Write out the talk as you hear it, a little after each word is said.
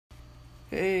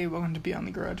Hey, welcome to Beyond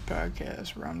the Garage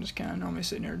podcast, where I'm just kind of normally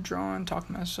sitting here drawing,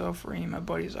 talking to myself, or any of my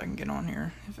buddies I can get on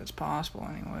here, if it's possible,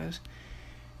 anyways.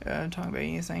 Talking about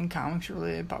anything comics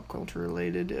related, pop culture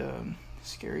related,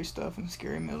 scary stuff, and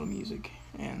scary metal music.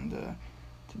 And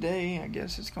today, I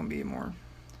guess it's going to be a more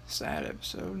sad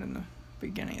episode in the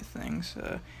beginning of things.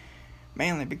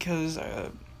 Mainly because,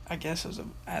 I guess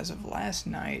as of last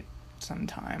night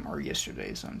sometime, or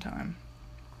yesterday sometime,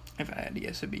 if I had to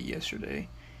guess, it'd be yesterday.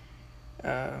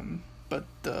 But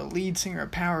the lead singer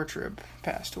of Power Trip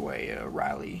passed away,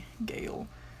 Riley Gale.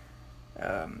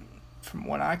 From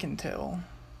what I can tell,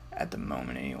 at the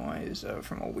moment anyways,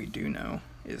 from what we do know,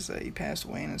 is that he passed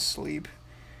away in his sleep.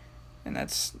 And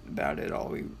that's about it, all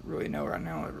we really know right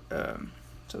now.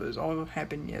 So this all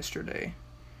happened yesterday.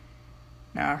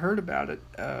 Now, I heard about it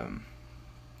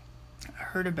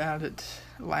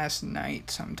last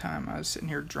night sometime. I was sitting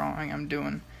here drawing. I'm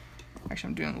doing a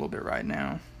little bit right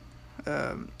now.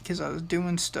 Because I was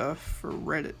doing stuff for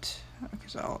Reddit,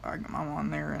 because I'm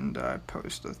on there and I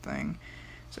post a thing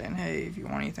saying, hey, if you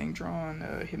want anything drawn,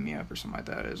 hit me up or something like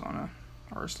that. It's on a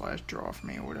r/draw for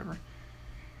me or whatever.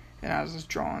 And I was just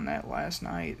drawing that last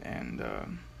night, and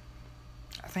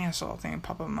I think I saw a thing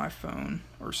pop up on my phone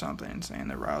or something saying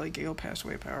that Riley Gale passed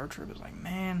away at Power Trip. I was like,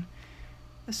 man,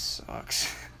 this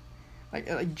sucks.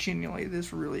 like genuinely,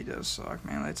 this really does suck,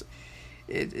 man.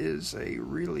 It is a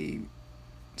really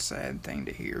sad thing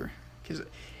to hear, because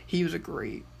he was a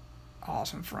great,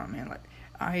 awesome frontman. Like,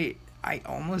 I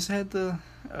almost had the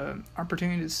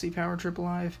opportunity to see Power Trip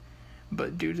live,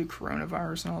 but due to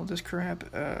coronavirus and all this crap,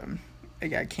 it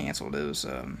got canceled. It was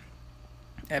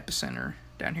Epicenter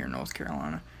down here in North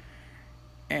Carolina,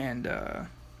 and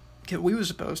cause we were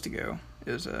supposed to go.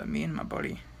 It was me and my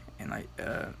buddy, and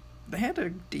they had a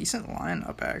decent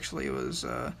lineup actually. It was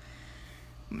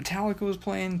Metallica was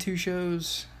playing 2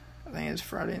 shows. I think it was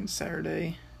Friday and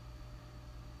Saturday.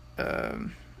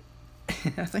 I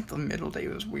think the middle day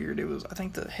was weird. I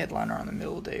think the headliner on the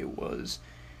middle day was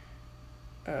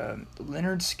Lynyrd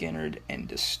Skynyrd and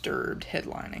Disturbed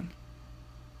headlining.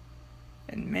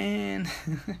 And man,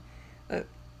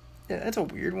 that's a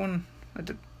weird one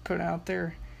to put out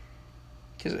there.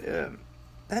 Because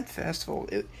that festival,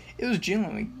 it was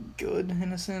genuinely good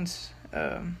in a sense.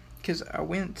 Because I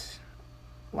went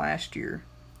last year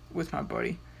with my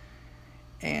buddy.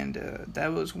 And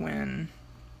that was when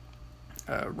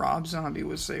Rob Zombie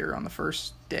was there on the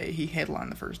first day. He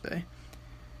headlined the first day.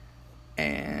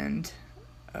 And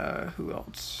who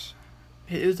else?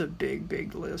 It was a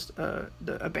big list. A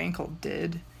band called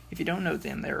Dead. If you don't know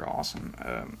them, they're awesome.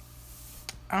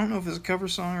 I don't know if it's a cover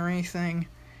song or anything.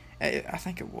 I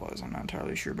think it was. I'm not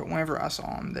entirely sure. But whenever I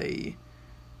saw them,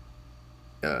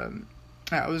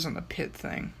 I was on the Pit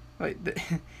thing.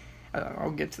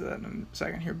 I'll get to that in a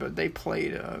second here, but they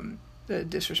played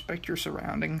Disrespect Your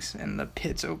Surroundings, and the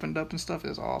pits opened up and stuff. It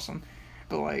was awesome.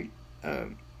 But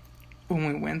when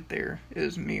we went there, it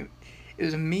was me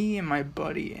and my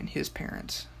buddy and his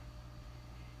parents,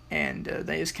 and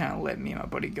they just kind of let me and my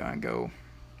buddy go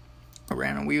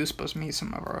around, and we were supposed to meet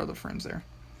some of our other friends there,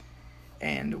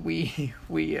 and we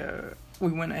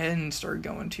went ahead and started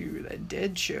going to that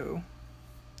Dead show.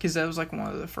 Because that was one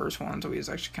of the first ones we was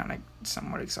actually kind of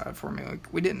somewhat excited for. Me.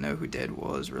 We didn't know who Dead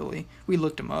was, really. We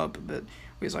looked him up, but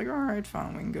we was like, alright,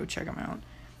 fine, we can go check him out.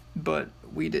 But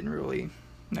we didn't really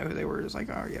know who they were. It was like,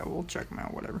 oh yeah, we'll check them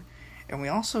out, whatever. And we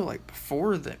also,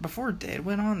 before Dead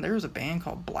went on, there was a band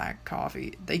called Black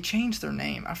Coffee. They changed their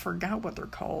name. I forgot what they're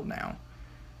called now.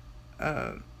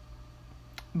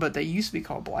 But they used to be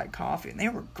called Black Coffee, and they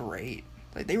were great.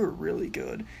 They were really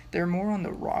good. They're more on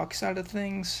the rock side of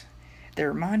things. They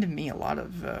reminded me a lot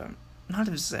of, not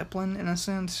of Zeppelin in a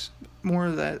sense, more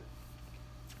of that,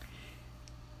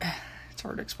 it's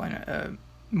hard to explain it,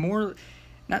 more,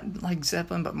 not like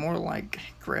Zeppelin, but more like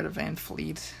Greta Van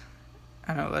Fleet.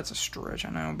 I know that's a stretch,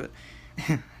 I know, but,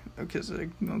 because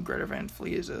Greta Van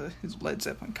Fleet is Led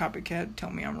Zeppelin copycat, tell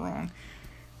me I'm wrong,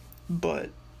 but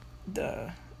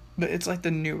it's like the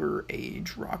newer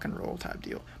age rock and roll type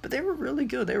deal. But they were really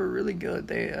good. They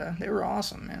were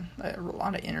awesome, man. They had a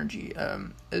lot of energy.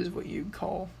 Is what you'd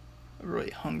call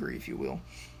really hungry, if you will.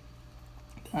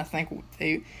 I think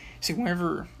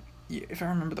whenever, if I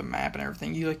remember the map and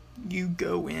everything, you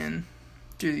go in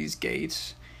through these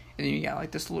gates, and then you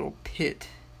got this little pit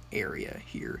area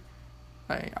here.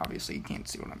 Obviously you can't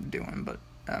see what I'm doing, but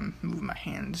I'm moving my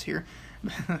hands here.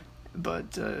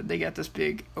 But they got this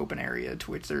big open area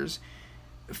to which there's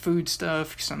food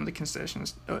stuff, some of the concession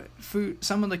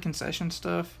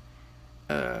stuff,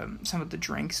 some of the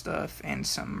drink stuff, and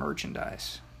some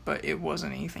merchandise. But it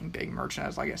wasn't anything big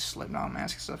merchandise like a Slipknot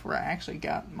mask and stuff. Where I actually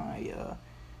got my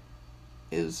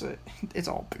is it's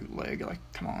all bootleg. Like,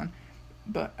 come on.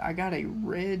 But I got a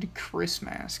red Chris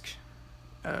mask,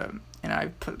 and I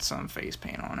put some face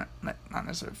paint on it. Not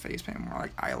necessarily face paint, more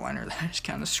like eyeliner that I just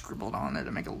kind of scribbled on it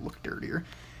to make it look dirtier.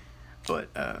 But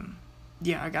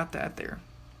yeah, I got that there.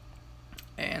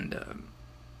 And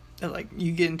like,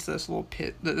 you get into this little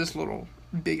pit, this little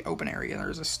big open area.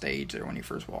 There's a stage there when you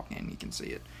first walk in. You can see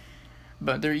it.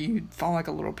 But there you follow like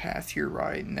a little path to your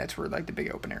right, and that's where like the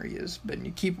big open area is. But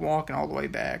you keep walking all the way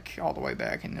back,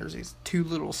 and there's these two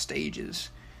little stages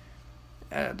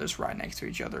that's right next to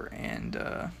each other. And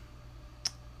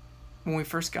when we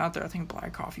first got there, I think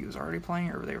Black Coffee was already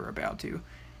playing, or they were about to.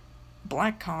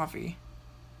 Black Coffee,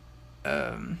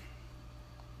 they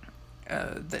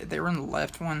were in the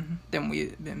left one. Then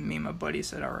me and my buddy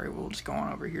said, all right, we'll just go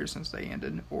on over here since they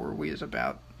ended, or we was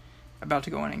about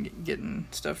to go in and getting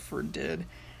stuff for Dead.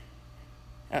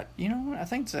 You know what? I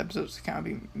think this episode's kind of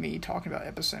be me talking about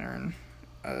Epicenter and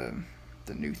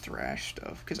the new Thrash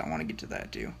stuff, because I want to get to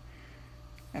that too.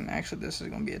 And actually, this is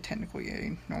going to be technically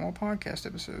a normal podcast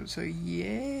episode, so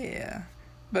yeah.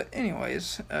 But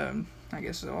anyways, I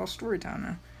guess it's all story time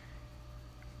now.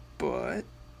 But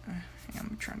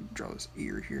I'm trying to draw this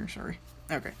ear here. Sorry.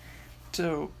 Okay,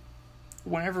 so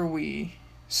when we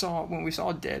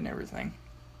saw Dead and everything,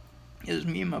 it was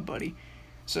me and my buddy.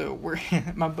 So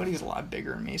my buddy's a lot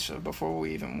bigger than me. So before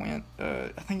we even went, I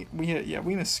think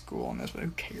we missed school on this, but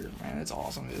who cares, man? It's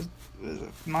awesome. It was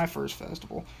my first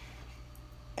festival,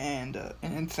 and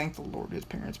thank the Lord his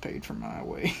parents paid for my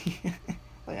way.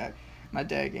 Like, my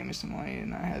dad gave me some money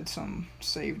and I had some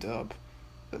saved up,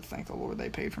 but thank the Lord they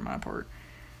paid for my part.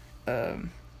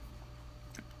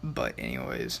 But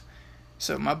anyways,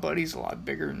 so my buddy's a lot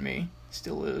bigger than me,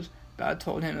 still is. But I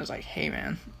told him, I was like, hey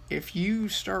man, if you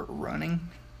start running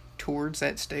towards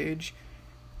that stage,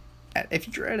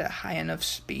 if you're at a high enough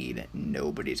speed,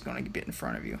 nobody's going to get in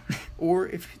front of you. Or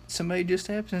if somebody just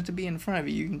happens to be in front of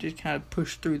you, you can just kind of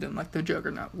push through them like the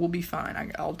Juggernaut. We'll be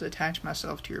fine. I'll attach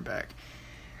myself to your back.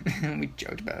 And we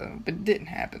joked about it, but it didn't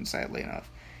happen, sadly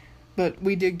enough. But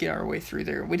we did get our way through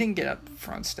there. We didn't get up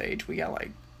front stage. We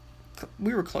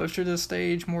were closer to the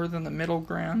stage more than the middle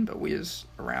ground, but we was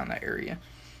around that area.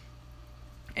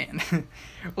 And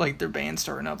like, their band's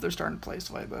starting up, they're starting to play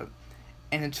stuff like that.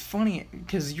 And it's funny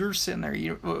because you're sitting there,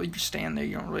 you're standing there,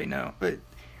 you don't really know. But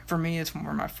for me, it's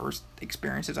more my first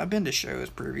experiences. I've been to shows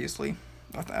previously.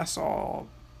 I saw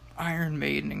Iron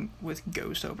Maiden with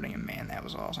Ghost opening, and man, that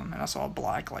was awesome. And I saw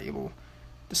Black Label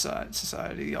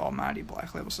Society, the Almighty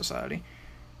Black Label Society,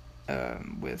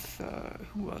 with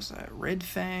who was that? Red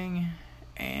Fang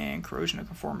and Corrosion of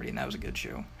Conformity, and that was a good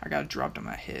show. I got dropped on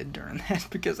my head during that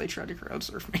because they tried to crowd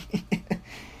surf me.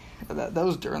 that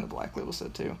was during the Black Label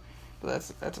set too,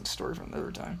 but that's a story from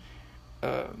another time.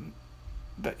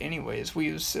 But anyways,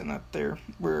 we was sitting up there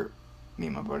where me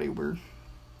and my buddy were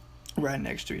right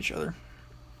next to each other,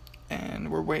 and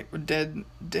we're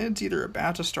Dead's either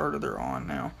about to start or they're on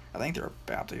now. I think they're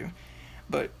about to.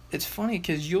 But it's funny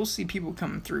because you'll see people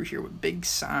coming through here with big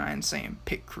signs saying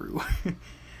Pit Crew.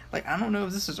 Like, I don't know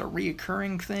if this is a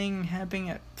reoccurring thing happening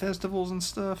at festivals and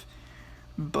stuff,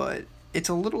 but it's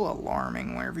a little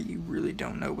alarming whenever you really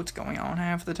don't know what's going on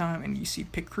half the time and you see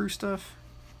Pit Crew stuff.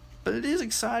 But it is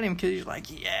exciting because you're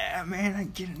like, yeah, man, I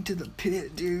get into the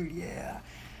pit, dude, yeah.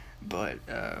 But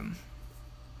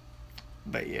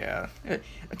yeah,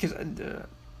 because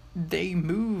they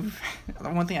move. The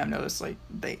one thing I've noticed, like,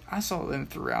 I saw them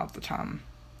throughout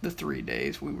the 3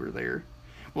 days we were there.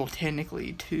 Well,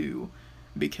 technically 2,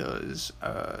 because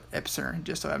Epicenter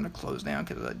just so happened to close down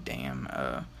because of the damn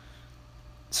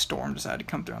storm decided to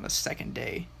come through on the second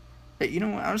day. Hey, you know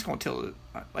what? I'm just going to tell it,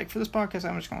 like, for this podcast,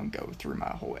 I'm just going to go through my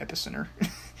whole Epicenter.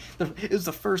 It was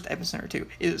the first Epicenter, too.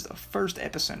 It was the first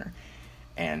Epicenter.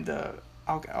 And,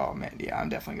 oh, man, yeah, I'm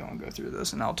definitely going to go through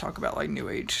this, and I'll talk about, like, New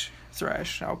Age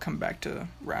thrash. I'll come back to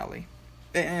Raleigh.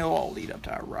 And it'll all lead up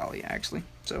to our Raleigh, actually.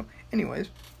 So, anyways.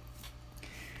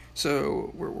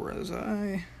 So, where was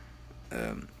I?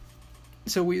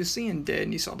 So we were seeing Dead,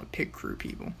 and you saw the Pit Crew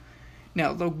people.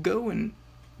 Now, they'll go and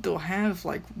they'll have,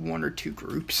 like, 1 or 2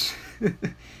 groups.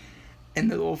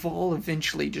 And they'll all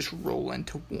eventually just roll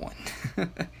into one.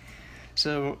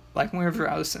 So, like, whenever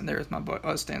I was standing there with my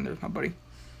buddy.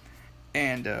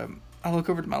 And I look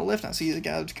over to my left, and I see the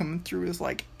guys coming through with,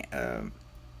 like,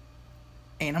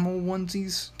 animal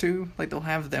onesies, too. Like, they'll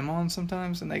have them on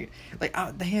sometimes. And they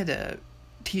had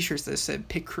t-shirts that said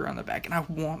Pit Crew on the back, and I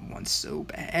want one so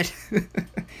bad.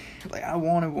 Like, I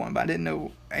wanted one, but I didn't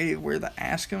know where to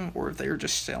ask them or if they were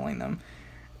just selling them.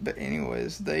 But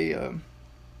anyways, they'll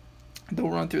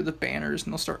run through the banners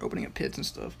and they'll start opening up pits and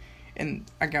stuff. And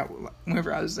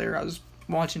whenever I was there, I was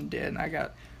watching Dead, and I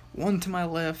got one to my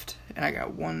left, and I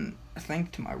got one, I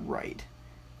think, to my right,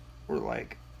 or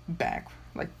like back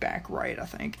right, I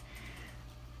think.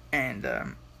 And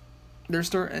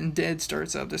Dead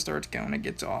starts up, it starts going, it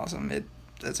gets awesome.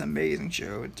 That's an amazing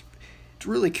show. It's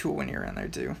really cool when you're in there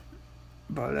too.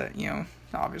 But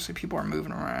obviously people are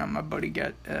moving around. My buddy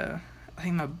got I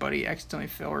think my buddy accidentally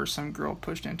fell, or some girl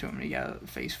pushed into him and he got a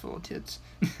face full of tits.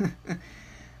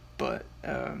 But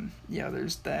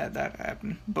there's that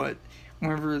happened. But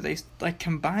whenever they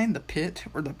combined the pit,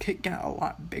 or the pit got a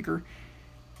lot bigger,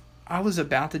 I was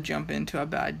about to jump into it,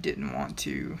 but I didn't want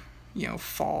to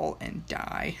fall and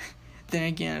die. Then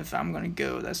again, if I'm gonna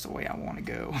go, that's the way I want to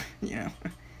go.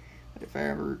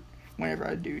 Whenever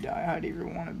I do die, I'd either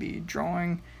want to be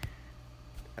drawing,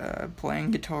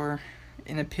 playing guitar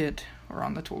in a pit, or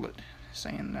on the toilet,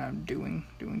 saying I'm doing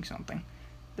something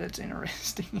that's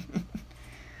interesting.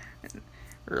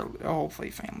 Or hopefully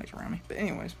families around me. But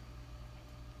anyways,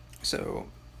 so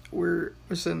we're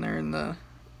sitting there in the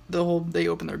whole, they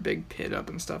open their big pit up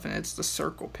and stuff, and it's the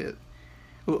circle pit.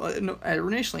 Well, no,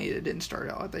 initially it didn't start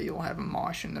out like that. You'll have a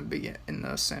mosh in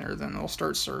the center, then they'll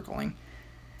start circling,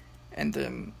 and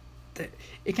then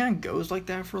it kind of goes like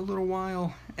that for a little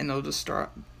while, and they'll just start.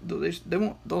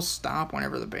 They'll stop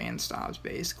whenever the band stops,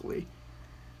 basically.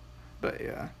 But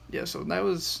yeah. So that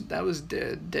was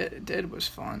Dead. Dead was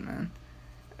fun, man.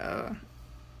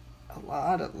 A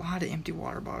lot of empty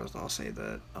water bottles. I'll say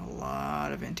that, a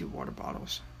lot of empty water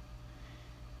bottles.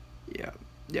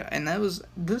 Yeah, and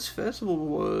this festival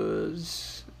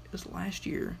was last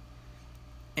year,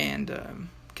 and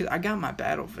cause I got my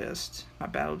battle vest, my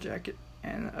battle jacket,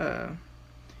 and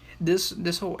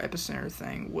this whole Epicenter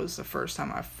thing was the first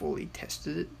time I fully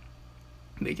tested it,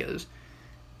 because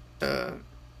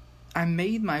I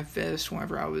made my vest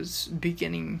whenever I was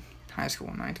beginning high school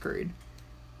in 9th grade.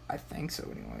 I think so,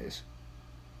 anyways.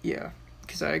 Yeah,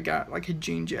 because I got like a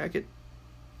jean jacket,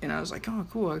 and I was like, oh,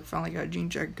 cool, I finally got a jean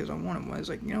jacket because I wanted one. I was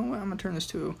like, you know what, I'm going to turn this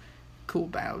to a cool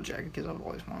battle jacket because I've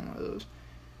always wanted one of those.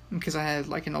 Because I had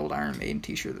like an old Iron Maiden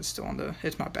t-shirt that's still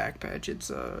it's my back patch. It's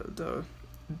the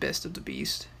Best of the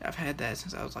Beast. I've had that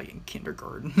since I was like in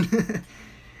kindergarten.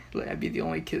 Like, I'd be the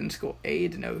only kid in school, A,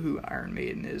 to know who Iron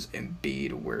Maiden is, and B,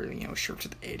 to wear, shirts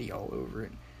with Eddie all over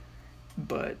it.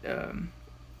 But,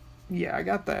 yeah, I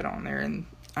got that on there, and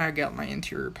I got my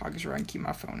interior pockets where I can keep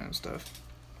my phone and stuff.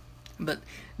 But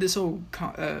this whole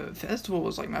festival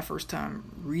was like my first time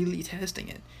really testing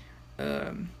it.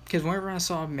 Because whenever I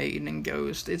saw Maiden and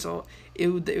Ghost, it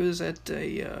was at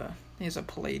it's a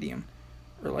Palladium,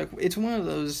 or like, it's one of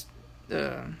those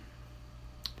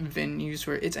venues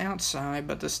where it's outside,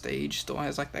 but the stage still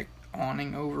has like that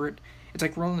awning over it. It's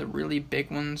like one of the really big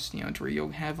ones, to where you'll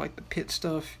have like the pit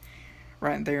stuff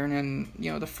right there, and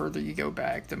then the further you go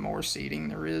back, the more seating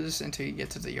there is until you get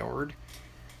to the yard.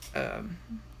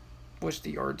 Which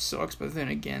the yard sucks, but then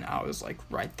again, I was like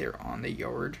right there on the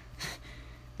yard.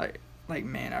 like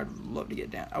man, I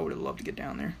would have loved to get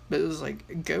down there. But it was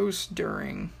like Ghost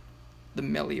during the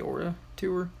Meliora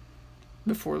tour,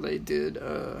 before they did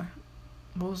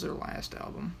what was their last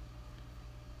album?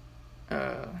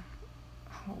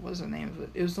 What was the name of it?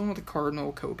 It was the one with the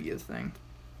Cardinal Copia thing.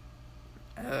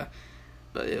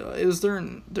 But it was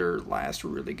their last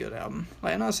really good album.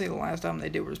 Like, I'm not saying the last album they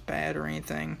did was bad or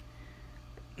anything.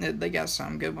 They got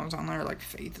some good ones on there, like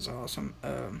Faith is awesome.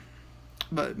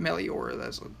 But Meliora,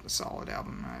 that's a solid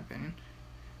album in my opinion.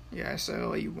 Yeah,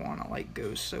 so you want to like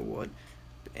Ghost, so what?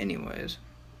 But anyways,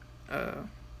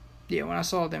 yeah, when I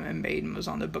saw them, and Maiden was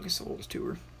on the Book of Souls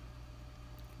tour.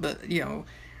 But,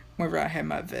 whenever I had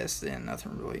my vest then,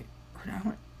 nothing really...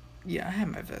 Yeah, I had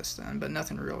my vest then, but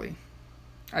nothing really...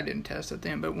 I didn't test it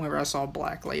then, but whenever I saw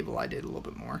Black Label, I did a little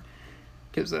bit more.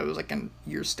 Because that was like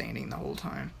you're standing the whole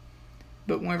time.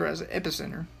 But whenever I was at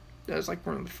Epicenter, that was like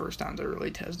one of the first times I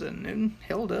really tested it, and it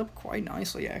held up quite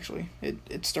nicely, actually.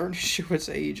 It started to show its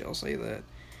age, I'll say that.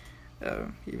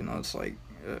 Even though it's like...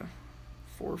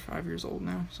 4 or 5 years old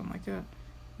now, something like that.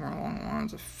 More along the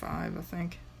lines of 5, I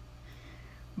think.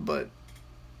 But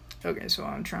okay, so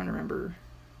I'm trying to remember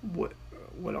what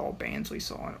all bands we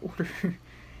saw in order.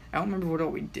 I don't remember what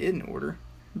all we did in order,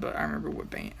 but I remember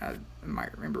I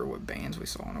might remember what bands we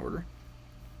saw in order.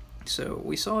 So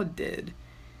we saw Dead.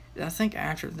 And I think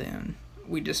after then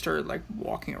we just started like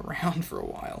walking around for a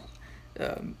while,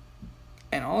 and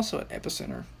also at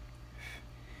Epicenter.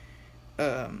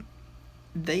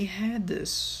 They had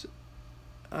this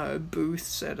booth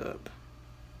set up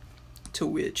to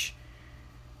which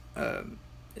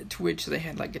they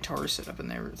had like guitars set up and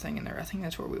everything in there. I think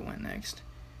that's where we went next,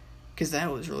 because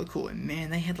that was really cool. And man,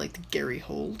 they had like the Gary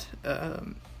Holt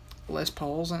Les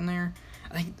Pauls in there.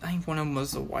 I think one of them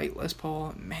was the white Les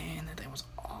Paul. Man, that thing was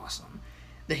awesome.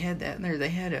 They had that in there. They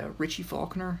had a Richie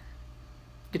Faulkner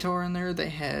guitar in there. They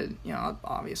had,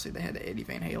 obviously they had the Eddie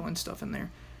Van Halen stuff in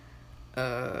there.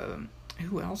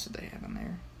 Who else did they have in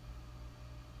there?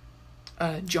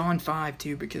 John 5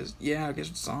 too, because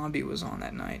Zombie was on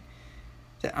that night.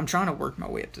 I'm trying to work my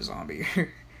way up to Zombie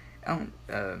here. I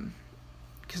don't,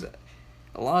 because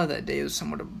a lot of that day was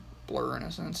somewhat a blur in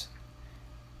a sense.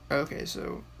 Okay,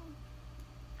 so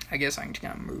I guess I can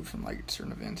kind of move from like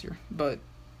certain events here, but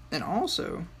and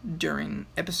also during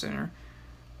Epicenter,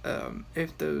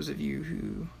 if those of you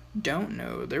who don't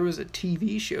know, there was a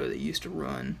TV show that used to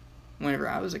run whenever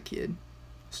I was a kid.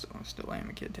 Still am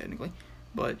a kid technically,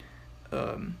 but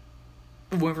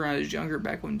whenever I was younger,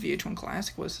 back when VH1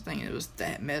 Classic was the thing, it was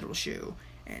That Metal Show,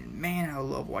 and man, I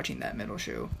love watching That Metal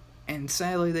Show. And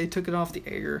sadly, they took it off the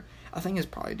air. I think it's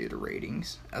probably due to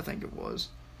ratings. I think it was.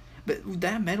 But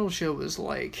That Metal Show was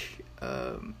like,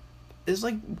 it's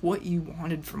like what you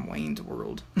wanted from Wayne's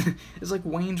World. It's like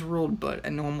Wayne's World, but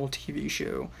a normal TV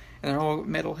show. And they're all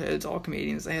metalheads, all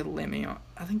comedians. They had Lemmy on.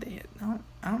 I think they had,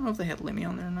 I don't know if they had Lemmy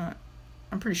on there or not.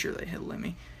 I'm pretty sure they had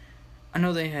Lemmy. I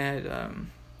know they had,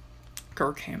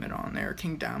 Kirk Hammett on there.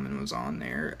 King Diamond was on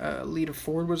there. Lita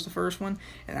Ford was the first one,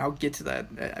 and I'll get to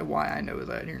that, why I know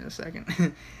that here in a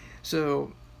second.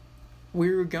 So,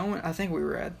 I think we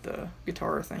were at the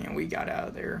guitar thing, and we got out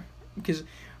of there, because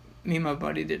me and my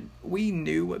buddy we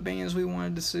knew what bands we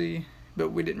wanted to see, but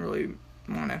we didn't really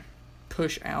want to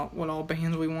push out what all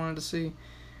bands we wanted to see,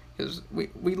 because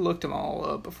we looked them all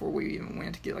up before we even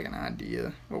went to get like an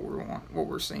idea what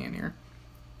we're seeing here.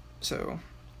 So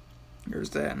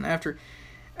there's that, and after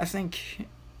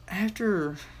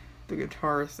the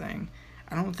guitar thing,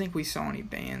 I don't think we saw any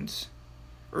bands,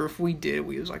 or if we did,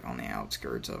 we was like on the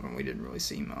outskirts of them. We didn't really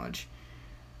see much.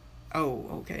 Oh,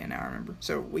 okay, now I remember.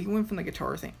 So we went from the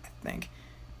guitar thing, I think,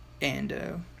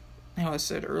 and how I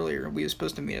said earlier, we were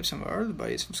supposed to meet up some of our other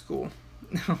buddies from school.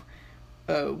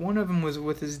 One of them was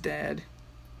with his dad,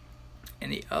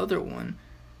 and the other one,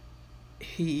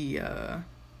 his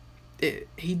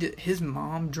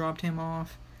mom dropped him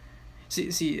off.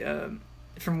 See,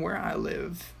 from where I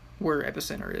live, where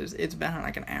Epicenter is, it's about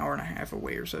like an hour and a half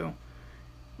away or so,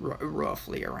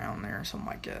 roughly around there, something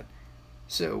like that.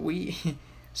 So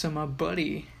so my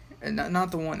buddy,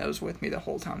 not the one that was with me the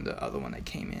whole time, the other one that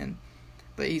came in,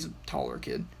 but he's a taller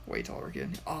kid, way taller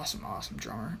kid, awesome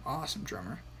drummer.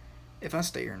 If I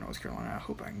stay here in North Carolina, I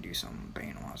hope I can do some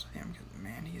band-wise with him, because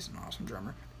man, he's an awesome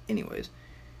drummer. Anyways,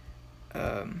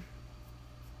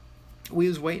 we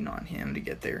was waiting on him to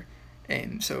get there,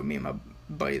 and so me and my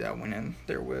buddy that I went in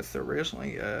there with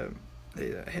originally,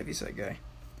 the heavyset guy.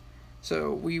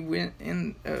 So we went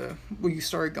in, we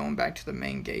started going back to the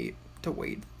main gate to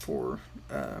wait for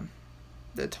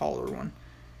the taller one.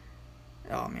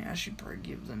 Oh man, I should probably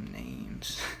give them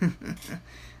names.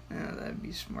 That'd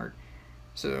be smart.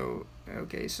 So,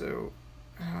 okay, so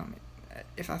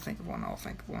if I think of one, I'll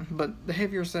think of one. But the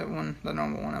heavier set one, the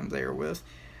normal one I'm there with,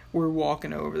 we're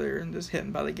walking over there and just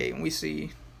heading by the gate, and we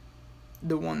see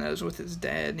the one that was with his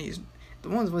dad. And the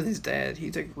one's with his dad,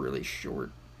 he's like really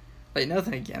short. Like,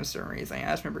 nothing against him or anything.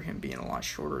 I just remember him being a lot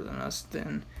shorter than us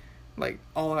then. Like,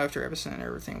 all after Epicenter and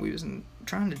everything, we was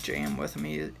trying to jam with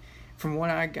him. From what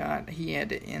I got, he had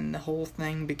to end the whole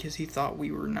thing because he thought we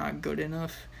were not good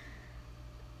enough.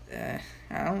 I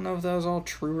don't know if that was all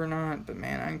true or not, but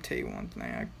man, I can tell you one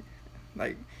thing.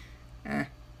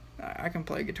 I can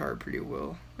play guitar pretty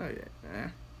well. I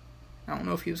don't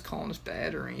know if he was calling us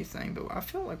bad or anything, but I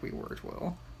felt like we worked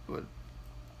well. But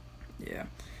yeah,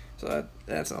 so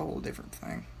that's a whole different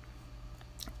thing.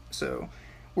 So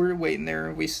we're waiting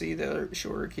there. We see the other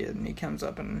shorter kid, and he comes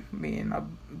up, and me and my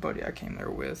buddy I came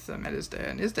there with met his dad.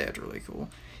 And his dad's really cool.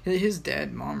 His dad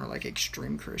and mom are like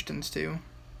extreme Christians too.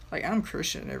 Like, I'm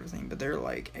Christian and everything, but they're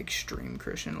like extreme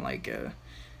Christian. Like,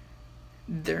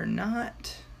 they're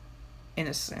not, in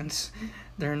a sense,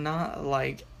 they're not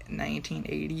like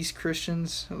 1980s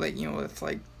Christians, like, with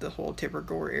like the whole Tipper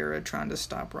Gore era trying to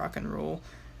stop rock and roll,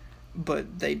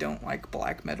 but they don't like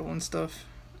black metal and stuff.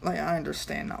 Like, I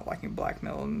understand not liking black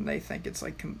metal, and they think it's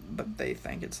like, but they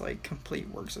think it's like complete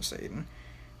works of Satan,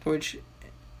 which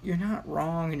you're not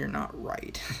wrong and you're not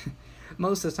right.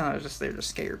 Most of the time, it's just there to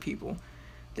scare people.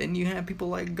 Then you have people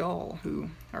like Gall, who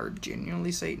are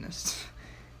genuinely Satanists.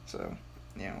 So,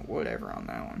 whatever on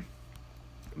that one.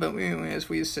 But anyways,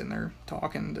 we was sitting there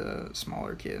talking to a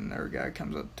smaller kid, and their guy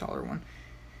comes up, taller one.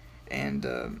 And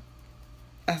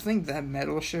I think That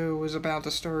Metal Show was about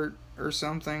to start or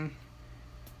something.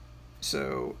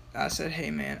 So I said,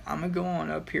 hey man, I'm going to go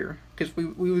on up here. Because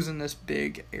we was in this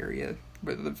big area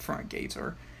where the front gates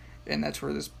are. and that's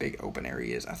where this big open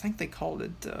area is. I think they called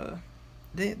it,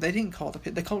 they didn't call it the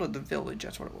pit, they called it the village,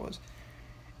 that's what it was.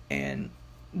 And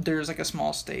there's like a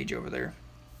small stage over there.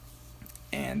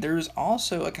 And there's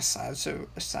also like a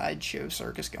sideshow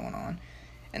circus going on.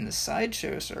 And the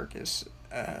sideshow circus,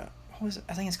 what was it?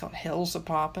 I think it's called Hell's a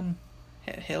Poppin'.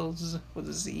 Hell's with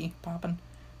a Z, Poppin'.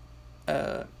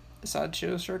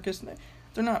 Sideshow circus.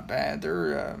 They're not bad.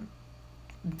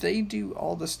 They do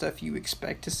all the stuff you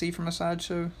expect to see from a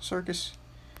sideshow circus.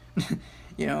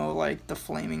 You know, like the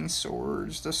flaming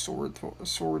swords, the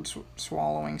sword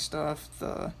swallowing stuff,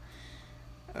 the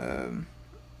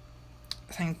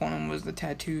I think one of them was the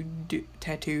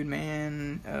tattooed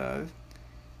man,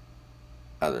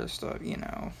 other stuff, you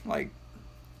know, like,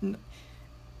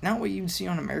 not what you'd see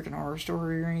on American Horror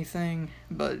Story or anything,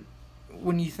 but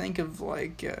when you think of,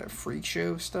 like, freak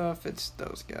show stuff, it's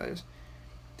those guys.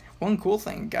 One cool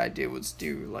thing a guy did was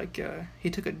he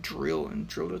took a drill and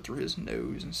drilled it through his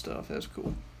nose and stuff. That was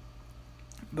cool.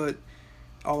 But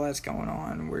all that's going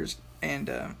on,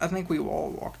 I think we all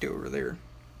walked over there.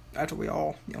 After we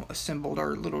all, assembled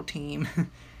our little team,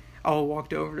 all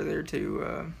walked over there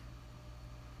to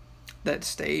that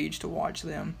stage to watch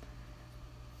them.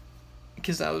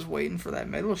 Because I was waiting for that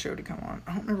metal show to come on.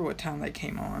 I don't remember what time they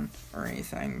came on or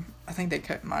anything. I think they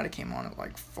might have came on at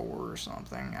like 4 or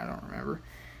something. I don't remember.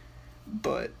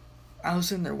 But I was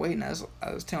sitting there waiting. I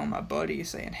was telling my buddy,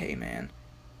 saying, hey man,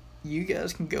 you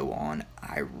guys can go on.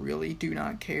 I really do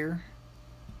not care.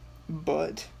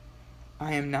 But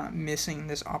I am not missing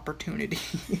this opportunity.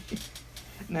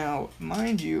 Now,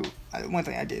 mind you, one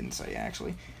thing I didn't say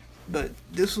actually, but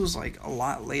this was like a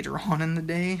lot later on in the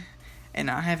day, and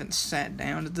I haven't sat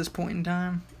down at this point in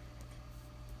time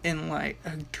in like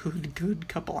a good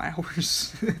couple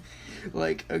hours.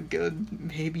 Like a good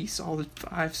maybe solid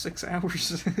 5-6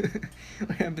 hours.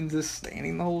 Like I've been just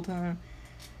standing the whole time.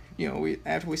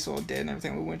 After we saw Dead and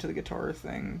everything, we went to the guitar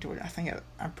thing.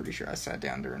 I'm pretty sure I sat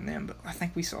down during them, but I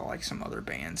think we saw like some other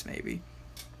bands maybe.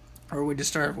 Or we just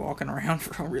started walking around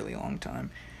for a really long time.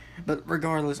 But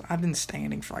regardless, I've been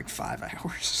standing for like 5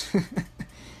 hours.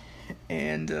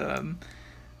 And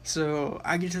so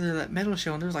I get to that metal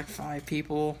show and there's like 5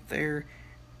 people there.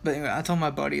 But anyway, I told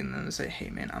my buddy, and then I said, hey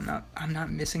man, I'm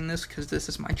not missing this because this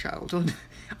is my childhood.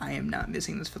 I am not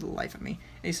missing this for the life of me.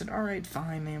 And he said, alright,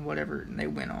 fine man, whatever, and they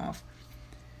went off.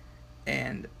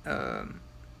 And I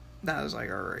was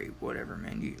like, alright, whatever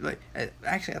man.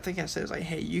 Actually I think I said,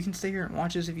 hey, you can stay here and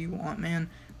watch this if you want, man,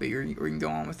 but you can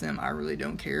go on with them. I really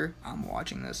don't care. I'm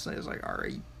watching this. So I was like,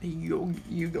 alright,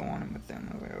 you go on with them.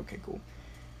 I was like, okay, cool.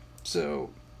 So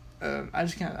I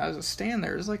was just standing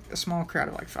there. It was like a small crowd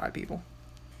of like 5 people.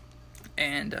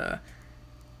 And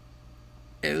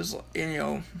it was,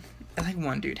 I think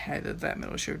one dude had that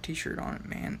Metal Show t-shirt on it,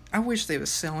 man. I wish they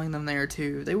was selling them there,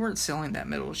 too. They weren't selling that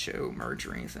Metal Show merch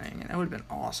or anything, and that would have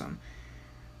been awesome.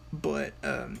 But,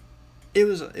 it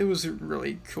was a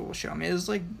really cool show. I mean, it was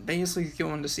like basically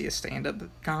going to see a stand-up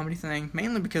comedy thing,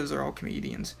 mainly because they're all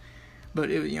comedians.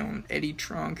 But, Eddie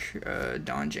Trunk,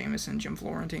 Don Jamieson, Jim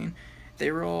Florentine,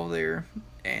 they were all there,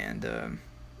 and,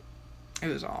 it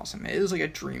was awesome. It was like a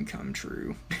dream come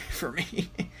true for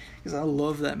me. Because I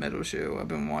love that metal show. I've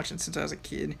been watching since I was a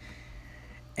kid.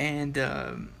 And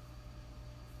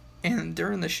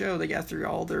during the show, they got through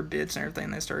all their bits and everything.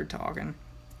 They started talking.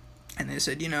 And they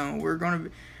said, we're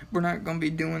not going to be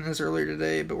doing this earlier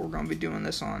today, but we're going to be doing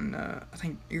this on, I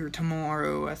think, either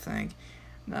tomorrow, I think.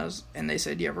 And they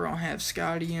said, yeah, we're going to have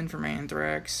Scotty in from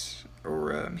Anthrax.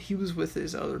 Or he was with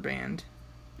his other band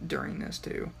during this,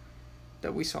 too.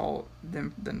 That we saw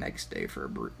them the next day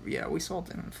we saw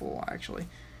them in full, actually.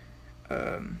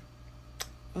 What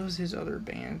was his other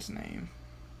band's name?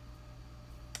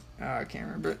 I can't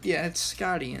remember. But yeah, it's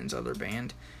Scott Ian's other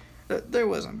band. That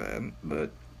wasn't bad, but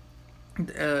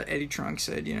Eddie Trunk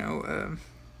said,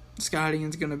 Scott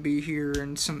Ian's gonna be here,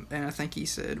 and I think he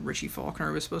said Richie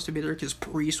Faulkner was supposed to be there because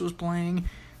Priest was playing.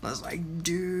 I was like,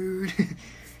 dude,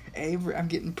 A, I'm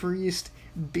getting Priest.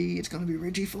 B, it's gonna be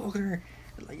Richie Faulkner.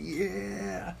 Like,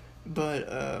 yeah. But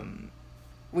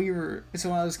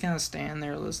so I was kind of standing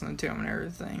there listening to them and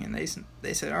everything, and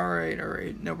they said, all right,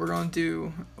 no, we're gonna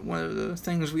do one of the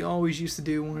things we always used to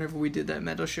do whenever we did that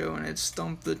metal show, and it's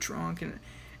Stump the Trunk.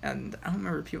 And I don't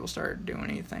remember if people started doing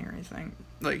anything or anything,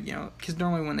 like, because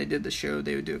normally when they did the show,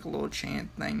 they would do like a little chant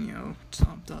thing,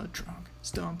 Stump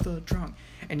the Trunk,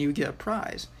 and you would get a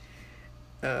prize.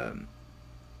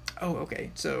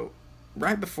 Okay, so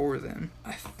right before then,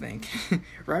 I think,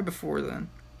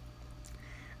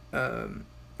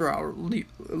 I'll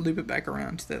loop it back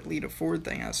around to that Lita Ford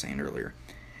thing I was saying earlier.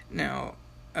 Now,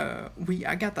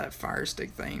 I got that Fire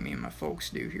Stick thing me and my folks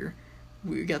do here,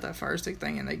 we got that Fire Stick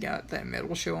thing, and they got that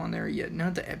metal show on there, yet none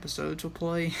of the episodes will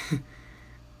play.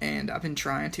 And I've been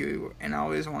trying to, and I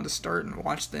always wanted to start and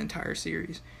watch the entire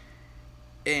series.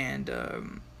 And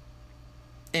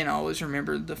I always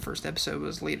remembered the first episode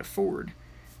was Lita Ford,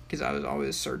 because I was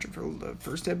always searching for the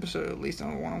first episode. At least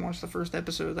I want to watch the first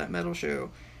episode of that metal show.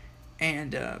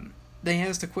 And they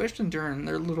asked a question during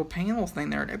their little panel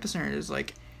thing there at Epicenter. It's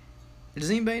like, does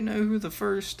anybody know who the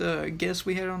first guest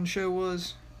we had on the show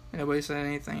was? And nobody said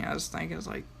anything. I was thinking,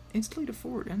 like, it's Lita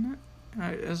Ford, isn't it? And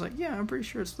I was like, yeah, I'm pretty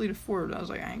sure it's Lita Ford. I was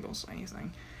like, I ain't gonna say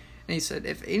anything. And he said,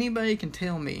 if anybody can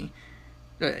tell me,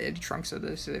 Eddie Trunk said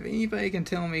this, if anybody can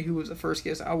tell me who was the first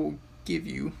guest, I will give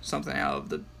you something out of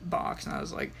the box. And I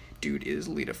was like, dude, it is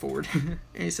Lita Ford. And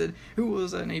he said, who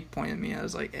was that? And he pointed at me. I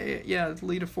was like, hey, yeah, it's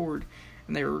Lita Ford.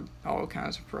 And they were all kind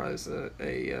of surprised that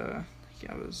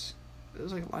it was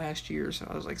like last year, so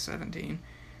I was like 17.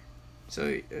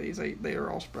 So he's like, they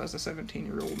were all surprised a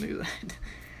 17-year-old knew that.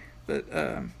 But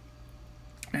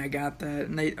I got that,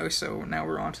 and so now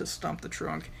we're on to Stump the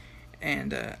Trunk.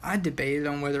 And I debated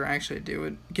on whether I actually do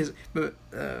it, but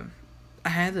I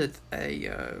had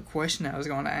a question I was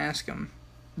going to ask him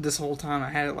this whole time. I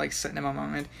had it like sitting in my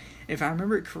mind. If I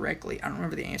remember it correctly, I don't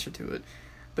remember the answer to it,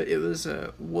 but it was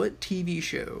what TV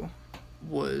show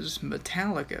was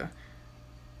Metallica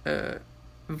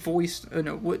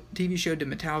what TV show did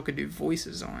Metallica do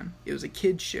voices on? It was a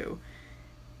kids show.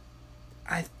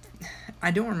 I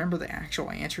don't remember the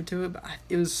actual answer to it, but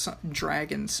it was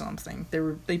Dragon something.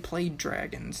 They played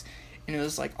dragons, and it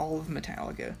was like all of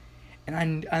Metallica.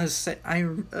 And I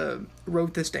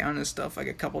wrote this down and stuff like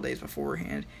a couple days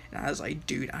beforehand, and I was like,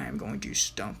 dude, I am going to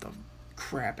stump the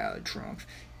crap out of Trump.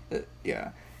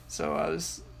 Yeah. So I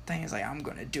was thinking, like, I'm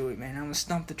gonna do it, man. I'm gonna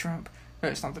stump the trunk. I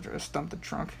was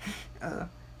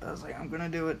like, I'm gonna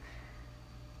do it.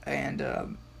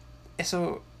 And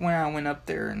so when I went up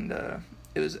there, and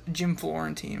it was Jim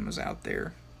Florentine was out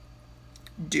there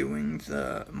doing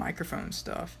the microphone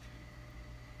stuff.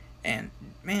 And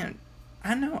man,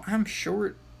 I know I'm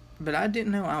short, but I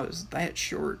didn't know I was that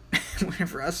short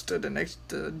whenever I stood next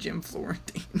to Jim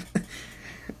Florentine.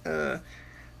 I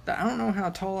don't know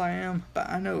how tall I am, but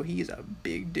I know he's a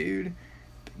big dude.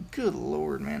 Good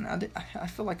Lord, man. I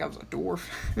feel like I was a dwarf.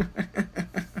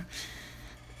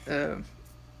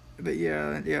 But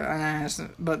yeah, and I asked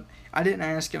him, but I didn't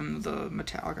ask him the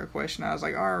Metallica question. I was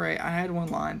like, alright, I had one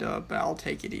lined up, but I'll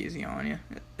take it easy on you.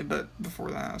 But before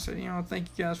that, I said, thank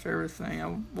you guys for everything.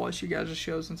 I watched you guys'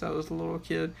 show since I was a little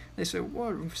kid. They said,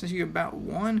 what, since you about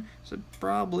one? I said,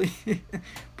 probably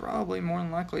more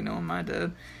than likely, knowing my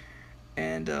dad.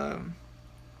 And,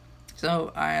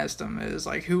 so I asked him,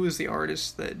 who was the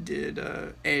artist that did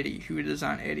Eddie, who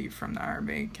designed Eddie from the Iron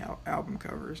Maiden album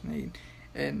covers?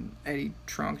 And Eddie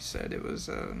Trunk said it was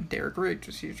Derek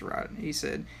Riggs, he was right. And he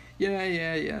said, yeah.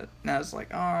 And I was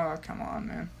like, oh, come on,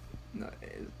 man.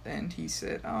 And he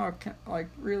said, oh,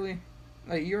 really?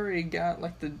 Like, you already got,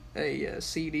 a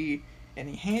CD. And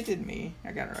he handed me,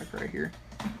 I got it right here.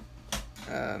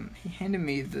 He handed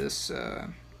me this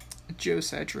Joe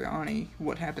Satriani,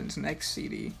 What Happens Next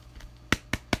CD.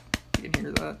 You can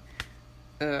hear that.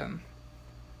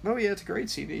 Oh yeah, it's a great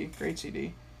CD.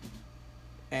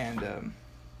 And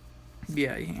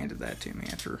yeah, he handed that to me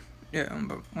after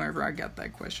but whenever I got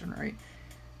that question right.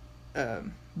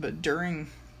 But during,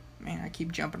 man, I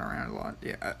keep jumping around a lot.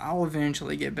 Yeah, I'll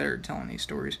eventually get better at telling these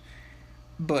stories.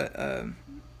 But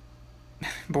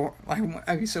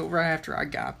so right after I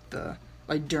got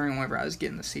during whenever I was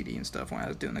getting the CD and stuff, when I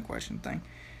was doing the question thing.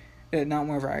 Not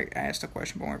whenever I asked a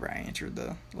question, but whenever I answered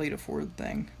the Lita Ford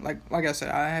thing. Like I said,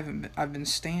 I've been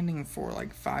standing for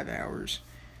 5 hours.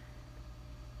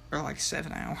 Or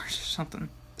 7 hours or something.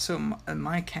 So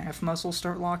my calf muscles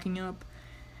start locking up.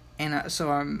 And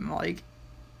so I'm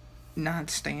not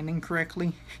standing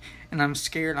correctly. And I'm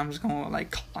scared I'm just going to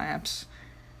collapse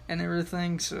and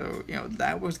everything. So,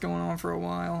 that was going on for a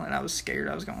while. And I was scared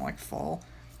I was going to fall.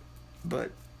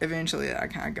 But eventually I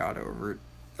kind of got over it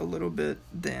a little bit.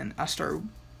 Then after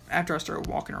I started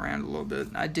walking around a little bit,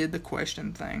 I did the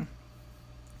question thing.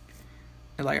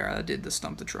 I did the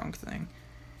Stump the Trunk thing.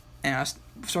 And I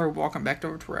started walking back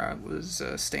over to where I was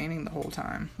standing the whole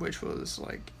time, which was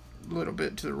a little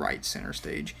bit to the right center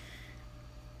stage.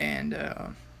 And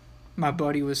my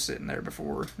buddy was sitting there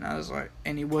before, and I was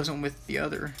and he wasn't with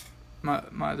my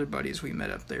other buddies we met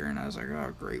up there, and I was like,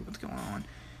 oh great, what's going on?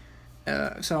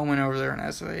 So I went over there and I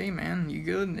said, hey man, you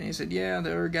good? And he said, yeah,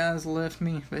 the other guys left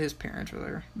me, but his parents were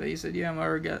there. But he said, yeah, the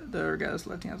other guys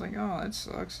left me. I was like, oh, that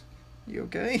sucks. You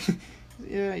okay?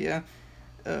 Yeah.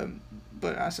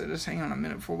 But I said, just hang on a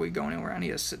minute before we go anywhere. I need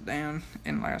to sit down.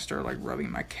 And like I started like rubbing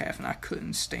my calf, and I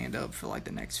couldn't stand up for like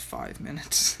the next 5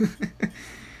 minutes.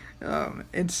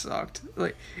 It sucked.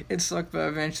 Like it sucked, but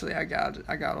eventually I got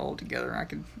all together, and I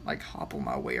could like hobble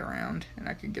my way around, and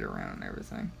I could get around and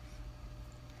everything.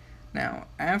 Now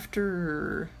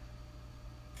after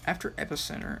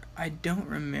Epicenter, I don't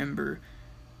remember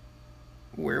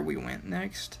where we went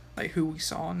next, like who we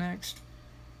saw next.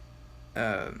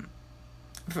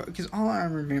 Because all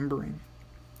I'm remembering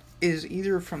is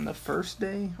either from the first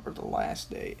day or the last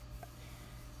day.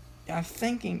 I'm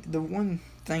thinking, the one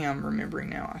thing I'm remembering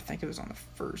now, I think it was on the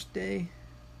first day.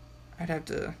 I'd have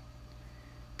to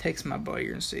text my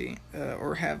buddy and see,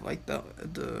 or have like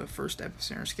the first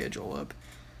Epicenter schedule up.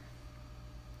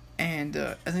 And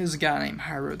I think it was a guy named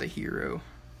Hyro the Hero.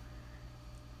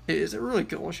 It is a really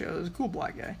cool show. It was a cool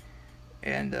black guy.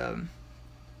 And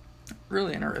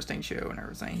really interesting show and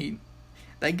everything.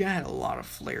 That guy had a lot of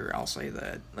flair, I'll say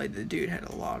that. Like, the dude had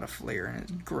a lot of flair, and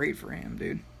it's great for him,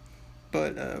 dude.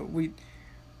 But I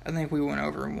think we went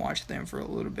over and watched them for a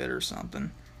little bit or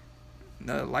something.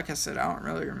 Like I said, I don't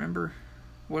really remember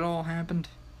what all happened.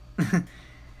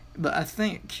 But I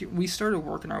think we started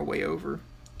working our way over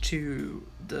to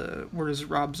where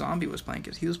Rob Zombie was playing,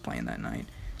 because he was playing that night.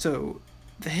 So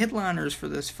the headliners for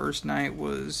this first night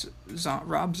was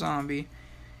Rob Zombie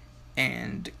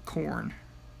and Korn.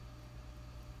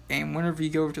 And whenever you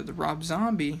go over to the Rob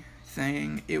Zombie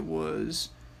thing, it was,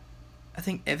 I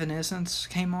think Evanescence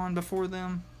came on before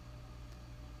them.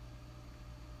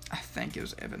 I think it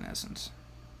was Evanescence.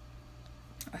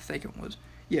 I think it was.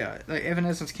 Yeah, like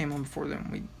Evanescence came on before them.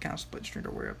 We kind of split street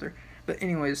our way up there. But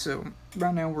anyway, so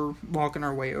right now we're walking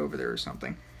our way over there or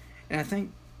something. And I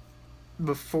think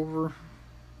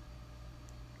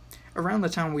around the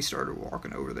time we started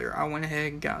walking over there, I went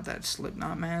ahead and got that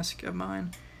Slipknot mask of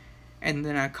mine. And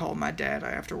then I called my dad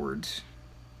afterwards,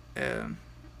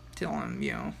 telling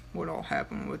him, what all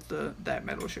happened with that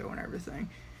metal show and everything.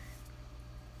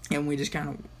 And we just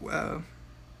kind of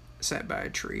sat by a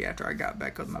tree after I got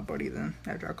back with my buddy then,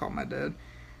 after I called my dad.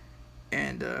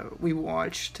 And we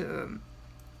watched, what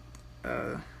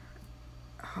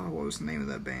was the name of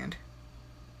that band?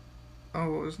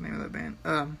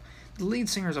 The lead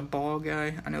singer's a bald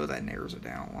guy. I know that narrows it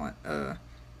down a lot.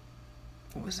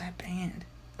 What was that band?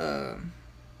 I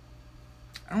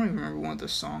don't even remember one of the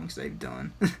songs they've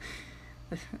done.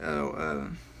 Oh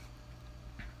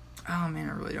man,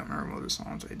 I really don't remember what the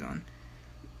songs they've done.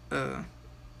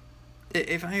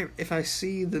 If I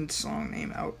see the song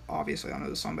name out, obviously I'll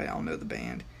know the song, but I don't know the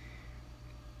band.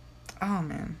 Oh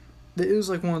man, it was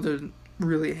like one of the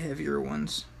really heavier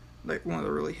ones. The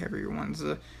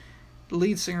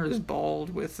lead singer is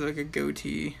bald with like a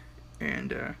goatee,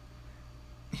 and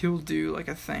he'll do like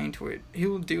a thing to it.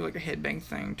 He'll do like a headbang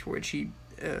thing to which he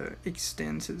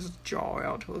extends his jaw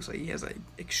out to look like he has an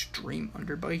extreme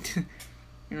underbite.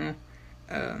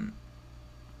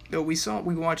 But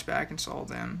we watched back and saw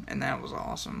them, and that was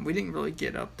awesome. We didn't really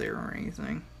get up there or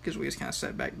anything, because we just kind of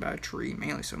sat back by a tree,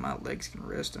 mainly so my legs can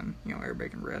rest and,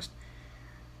 everybody can rest.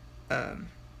 But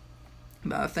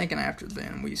I think after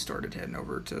then, we started heading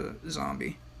over to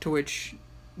Zombie, to which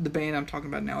the band I'm talking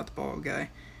about now with the bald guy,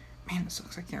 man, it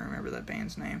sucks, I can't remember that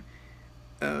band's name.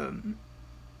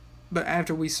 But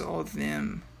after we saw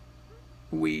them,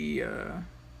 we, let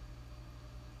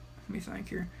me think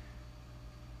here.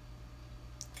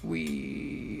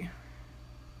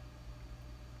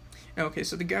 Okay,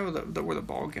 so the guy where the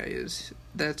bald guy is,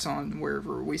 that's on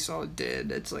wherever we saw Dead.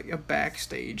 It's like a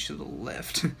backstage to the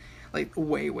left, like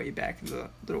way back in the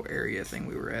little area thing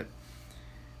we were at.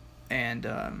 And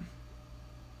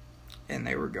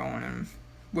they were going, and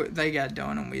they got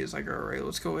done, and we was like, all right,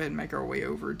 let's go ahead and make our way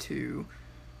over to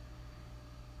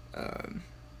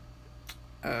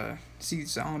see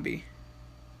Zombie,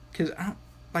 because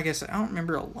like I said, I don't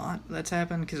remember a lot that's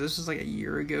happened, because this was like a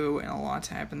year ago, and a lot's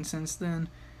happened since then.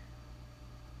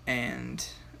 And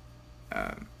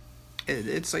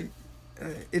it's like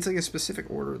a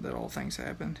specific order that all things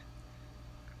happened.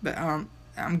 But I'm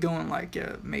going like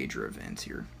major events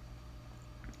here.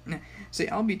 See,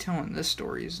 I'll be telling this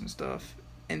stories and stuff,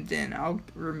 and then I'll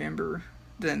remember.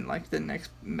 Then like the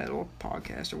next metal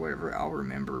podcast or whatever, I'll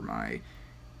remember my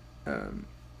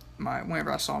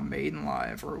whenever I saw Maiden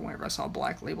live or whenever I saw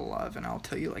Black Label live, and I'll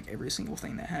tell you like every single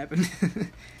thing that happened.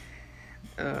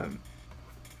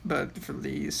 But for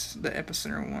the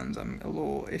Epicenter ones, I'm a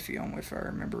little iffy on if I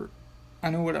remember.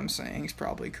 I know what I'm saying is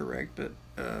probably correct, but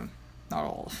not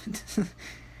all of it.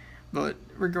 But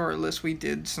regardless, we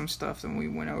did some stuff, and we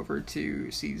went over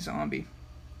to see Zombie,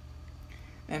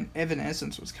 and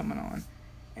Evanescence was coming on,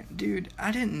 Dude,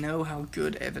 I didn't know how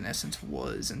good Evanescence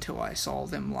was until I saw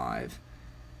them live.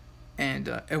 And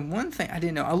one thing I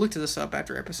didn't know, I looked this up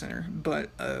after Epicenter, but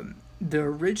the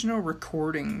original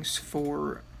recordings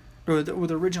for, or the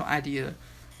original idea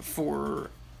for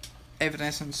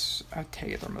Evanescence, I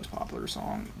take it their most popular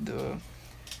song, the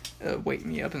Wake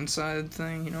Me Up Inside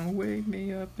thing, Wake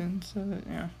Me Up Inside,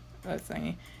 yeah, that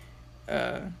thingy.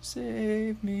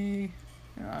 Save me.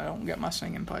 I don't got my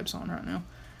singing pipes on right now,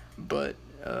 but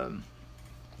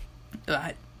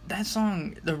that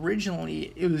song,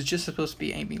 originally, it was just supposed to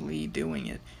be Amy Lee doing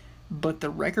it, but the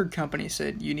record company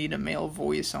said you need a male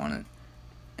voice on it,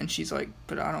 and she's like,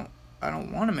 but I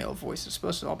don't want a male voice, it's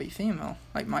supposed to all be female,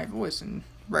 like my voice, and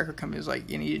record company was like,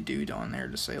 you need a dude on there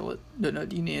to sell it, no,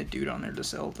 you need a dude on there to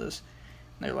sell this,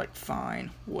 and they're like,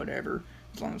 fine, whatever,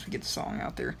 as long as we get the song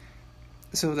out there.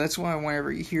 So that's why whenever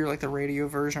you hear like the radio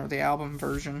version or the album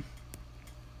version,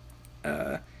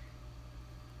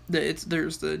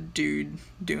 there's the dude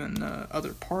doing the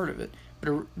other part of it.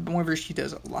 But whenever she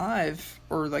does it live,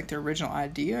 or like the original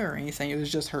idea or anything, it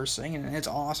was just her singing, and it's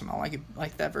awesome. I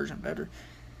like that version better.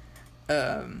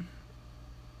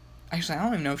 Actually, I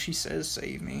don't even know if she says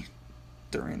 "Save Me"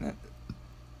 during that.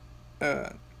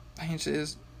 I think it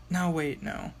says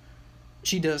no.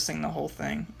 She does sing the whole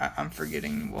thing. I'm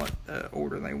forgetting what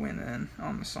order they went in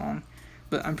on the song,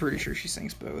 but I'm pretty sure she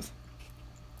sings both.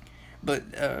 But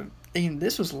again,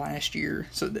 this was last year,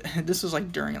 so this was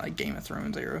like during like Game of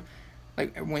Thrones era,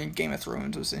 like when Game of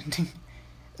Thrones was ending.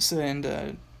 So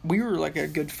and we were like a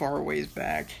good far ways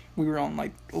back. We were on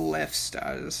like left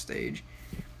side of the stage.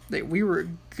 We were a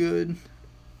good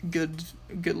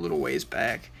little ways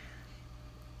back,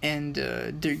 and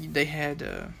they had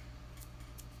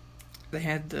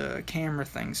the camera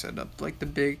thing set up, like the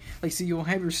big, like, so you'll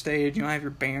have your stage, you'll have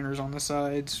your banners on the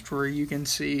sides where you can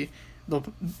see the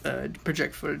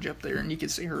project footage up there, and you can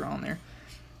see her on there,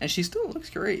 and she still looks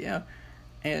great, yeah,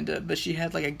 and but she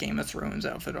had like a Game of Thrones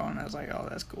outfit on, and I was like, oh,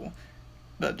 that's cool,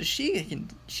 but she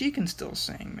can still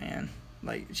sing, man,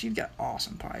 like, she's got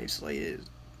awesome pipes, like, it is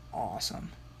awesome,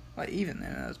 like, even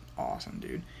then, that's awesome,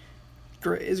 dude,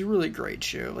 great, it's a really great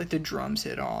show, like, the drums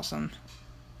hit awesome.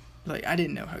 Like, I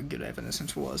didn't know how good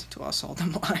Evanescence was until I saw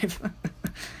them live.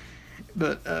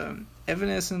 But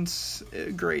Evanescence,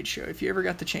 great show. If you ever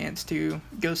got the chance to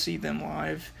go see them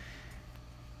live,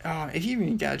 if you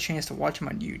even got a chance to watch them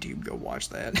on YouTube, go watch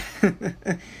that.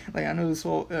 Like, I know this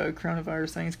whole coronavirus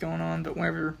thing's going on, but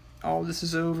whenever all this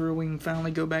is over, we can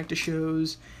finally go back to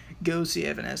shows. Go see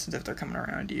Evanescence if they're coming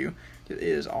around to you. It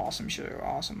is an awesome show.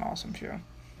 Awesome show.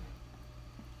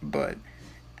 But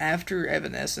after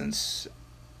Evanescence,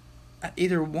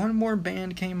 either one more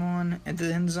band came on and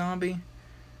then Zombie,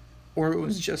 or it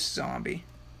was just Zombie.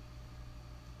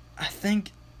 I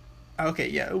think, okay,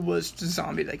 yeah, it was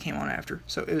Zombie that came on after.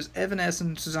 So it was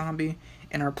Evanescence, Zombie,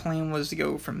 and our plan was to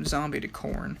go from Zombie to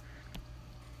Korn,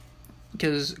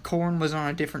 because Korn was on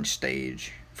a different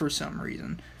stage for some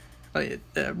reason. Like,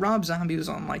 Rob Zombie was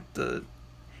on like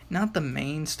not the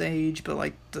main stage, but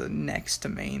like the next to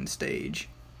main stage,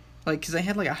 like, because they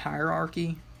had like a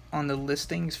hierarchy on the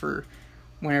listings for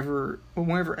whenever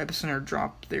Epicenter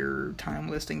dropped their time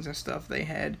listings and stuff, they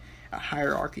had a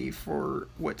hierarchy for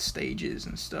what stages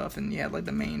and stuff, and you had like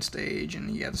the main stage,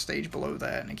 and you had the stage below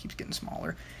that, and it keeps getting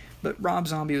smaller. But Rob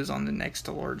Zombie was on the next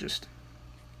to largest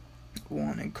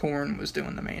one, and Korn was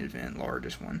doing the main event,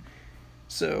 largest one.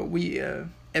 So we,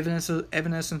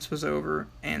 Evanescence was over,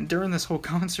 and during this whole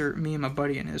concert, me and my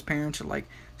buddy and his parents are like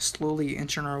slowly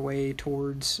inching our way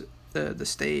towards the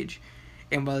stage.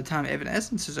 And by the time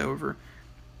Evanescence is over,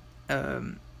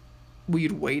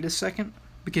 we'd wait a second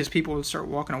because people would start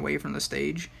walking away from the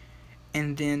stage,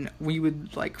 and then we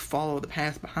would like follow the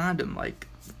path behind them, like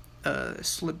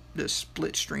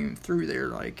split stream through there.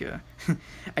 Like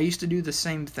I used to do the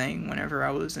same thing whenever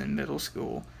I was in middle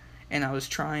school, and I was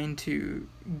trying to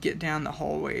get down the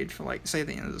hallway for like say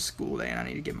the end of the school day, and I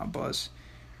need to get my bus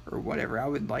or whatever. I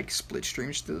would like split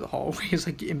streams through the hallways,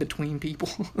 like in between people.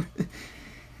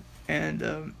 And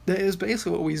that is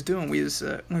basically what we was doing. We was,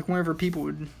 like, whenever people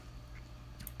would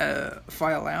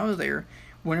file out of there,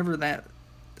 whenever that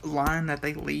line that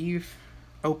they leave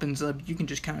opens up, you can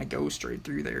just kind of go straight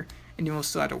through there. And you'll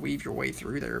still have to weave your way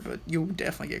through there, but you'll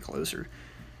definitely get closer.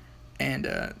 And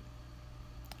I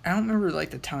don't remember, like,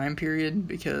 the time period,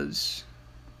 because,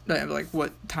 like,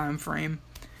 what time frame.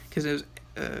 Because it was,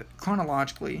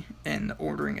 chronologically, in the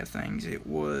ordering of things, it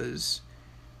was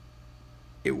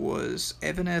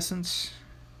Evanescence,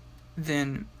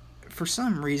 then for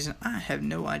some reason, I have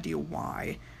no idea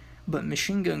why, but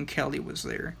Machine Gun Kelly was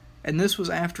there. And this was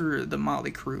after the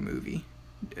Motley Crue movie,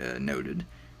 noted.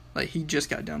 Like, he just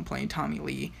got done playing Tommy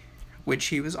Lee, which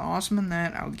he was awesome in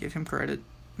that. I'll give him credit.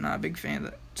 I'm not a big fan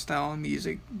of that style of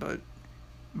music, but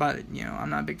you know, I'm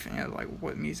not a big fan of, like,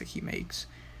 what music he makes.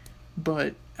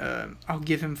 But I'll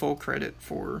give him full credit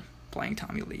for playing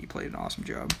Tommy Lee. He played an awesome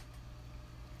job.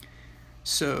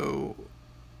 So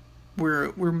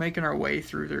we're making our way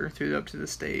through up to the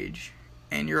stage,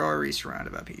 and you're already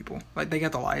surrounded by people. Like, they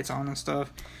got the lights on and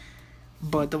stuff.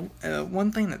 But the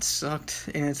one thing that sucked,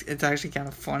 and it's actually kind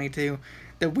of funny too,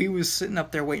 that we was sitting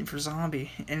up there waiting for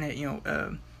Zombie, and it,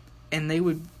 and they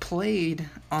would played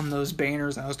on those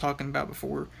banners I was talking about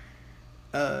before.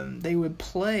 They would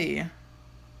play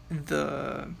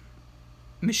the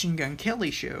Machine Gun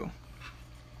Kelly show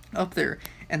up there,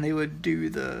 and they would do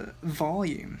the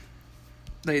volume.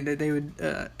 They would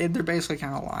they're basically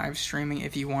kind of live streaming,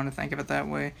 if you want to think of it that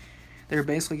way. They're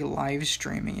basically live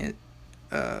streaming it.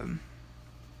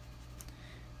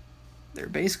 They're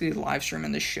basically live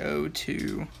streaming the show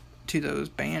to those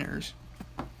banners.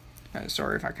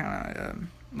 Sorry if I kind of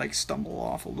like stumble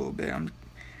off a little bit.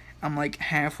 I'm like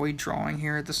halfway drawing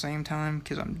here at the same time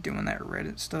because I'm doing that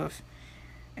Reddit stuff,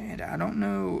 and I don't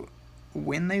know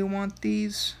when they want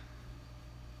these.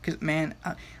 Cause man,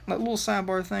 that little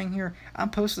sidebar thing here, I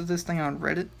posted this thing on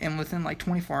Reddit, and within like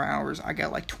 24 hours, I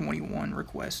got like 21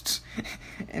 requests,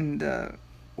 and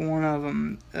one of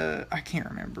them, I can't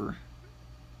remember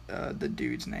the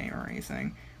dude's name or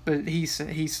anything, but he's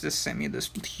just sent me this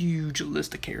huge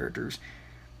list of characters.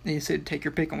 And he said, take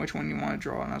your pick on which one you want to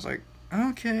draw, and I was like,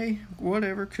 okay,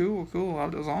 whatever, cool,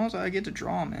 as long as I get to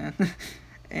draw, man.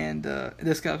 And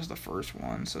this guy was the first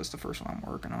one, so it's the first one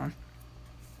I'm working on.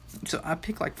 So I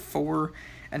picked like 4,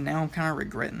 and now I'm kind of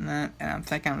regretting that, and I'm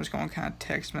thinking I'm just going to kind of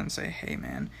text him and say, hey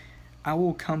man, I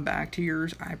will come back to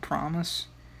yours, I promise.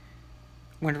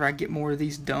 Whenever I get more of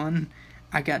these done,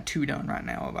 I got 2 done right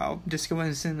now. I'll just go ahead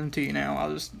and send them to you now.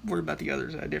 I'll just worry about the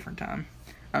others at a different time.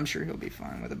 I'm sure he'll be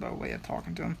fine with it by way of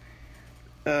talking to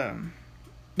him.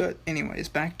 But anyways,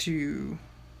 back to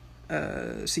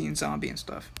seeing Zombie and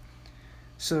stuff.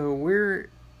 So it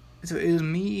was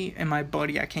me and my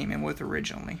buddy I came in with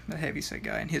originally, the heavyset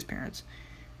guy, and his parents.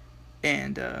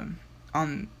 And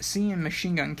on seeing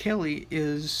Machine Gun Kelly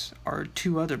is our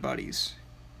 2 other buddies.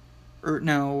 Or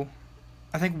no,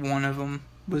 I think one of them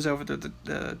was over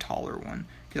the taller one,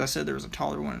 because I said there was a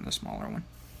taller one and a smaller one.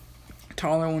 The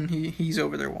taller one, he's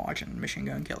over there watching Machine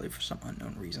Gun Kelly for some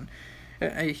unknown reason.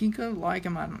 He could like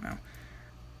him, I don't know.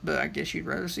 But I guess you'd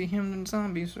rather see him than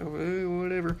Zombie, so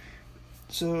whatever.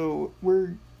 So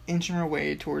we're inching our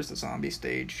way towards the Zombie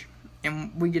stage,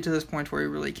 and we get to this point where we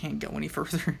really can't go any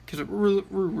further, because we're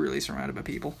really surrounded by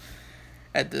people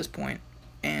at this point.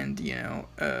 And,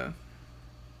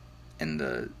 and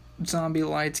the Zombie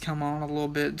lights come on a little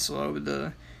bit, so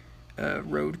the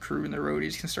road crew and the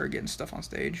roadies can start getting stuff on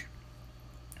stage.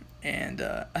 And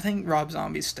I think Rob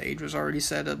Zombie's stage was already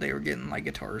set up. They were getting like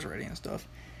guitars ready and stuff.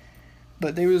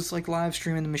 But they was like live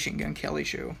streaming the Machine Gun Kelly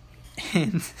show.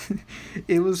 And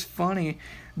it was funny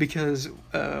because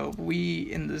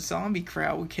we in the Zombie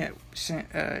crowd, we kept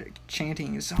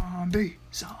chanting zombie,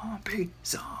 zombie,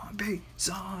 zombie,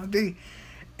 zombie.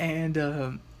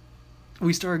 And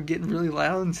we started getting really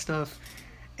loud and stuff.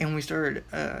 And we started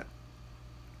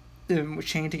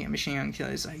chanting at Machine Gun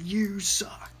Kelly. It's like, you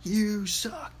suck, you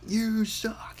suck, you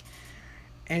suck.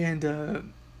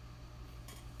 And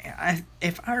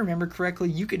if I remember correctly,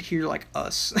 you could hear like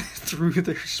us through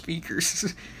their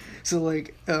speakers. So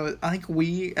like I think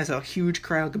we as a huge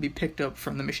crowd could be picked up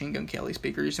from the Machine Gun Kelly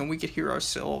speakers, and we could hear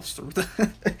ourselves through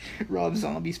the Rob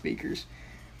Zombie speakers.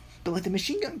 But like the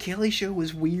Machine Gun Kelly show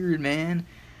was weird, man.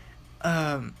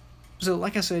 So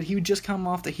like I said, he would just come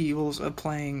off the heels of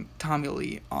playing Tommy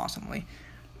Lee awesomely,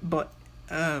 but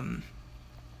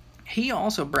he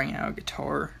also bring out a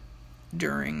guitar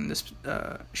during this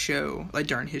show, like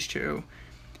during his show.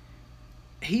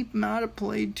 He might have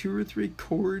played 2 or 3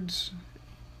 chords.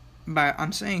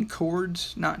 I'm saying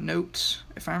chords, not notes,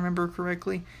 if I remember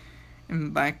correctly.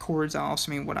 And by chords, I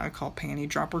also mean what I call panty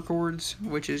dropper chords,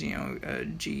 which is,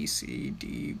 G, C,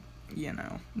 D,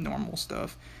 normal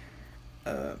stuff.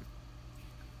 And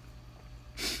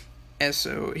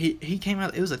so he came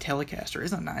out, it was a Telecaster.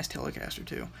 It's a nice Telecaster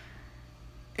too.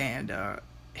 And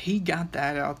he got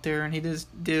that out there, and he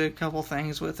just did a couple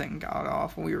things with it and got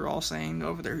off. And we were all saying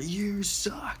over there, you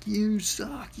suck, you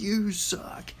suck, you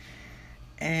suck.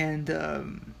 And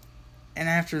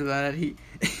after that, he,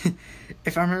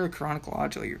 if I remember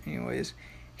chronologically anyways,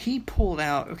 he pulled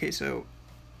out, okay, so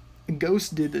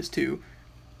Ghost did this too.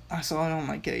 I saw it on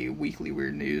like a Weekly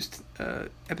Weird News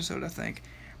episode, I think.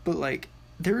 But like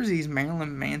there's these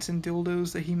Marilyn Manson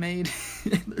dildos that he made.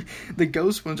 The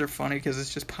ghost ones are funny because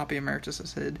it's just Poppy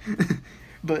Emeritus's head.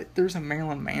 But there's a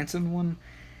Marilyn Manson one,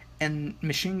 and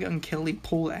Machine Gun Kelly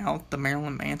pulled out the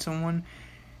Marilyn Manson one,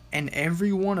 and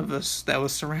every one of us that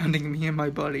was surrounding me and my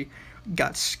buddy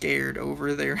got scared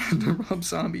over there at the Rob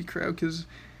Zombie crowd because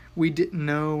we didn't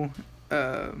know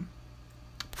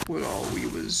what all we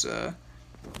was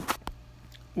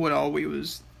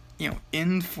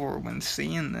in for when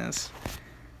seeing this.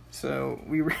 So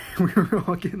we were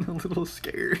all getting a little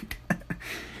scared.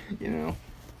 Hang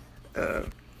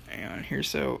on here.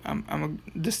 So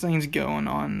this thing's going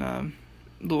on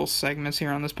little segments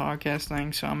here on this podcast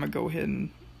thing. So I'm gonna go ahead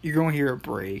and you're gonna hear a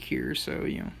break here. So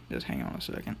just hang on a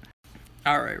second.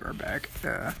 All right, we're back.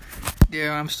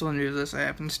 I'm still new to this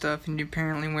app and stuff. And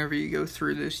apparently, whenever you go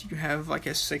through this, you have like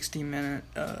a 60-minute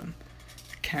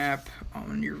cap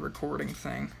on your recording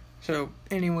thing. So,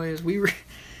 anyways, we're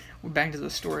back to the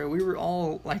story. We were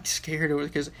all like scared of it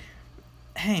because,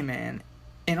 hey man,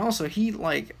 and also he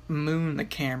like mooned the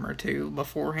camera too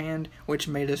beforehand, which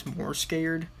made us more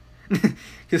scared.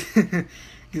 Because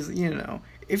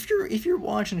if you're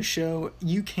watching a show,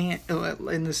 you can't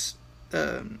in this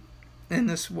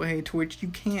way to which you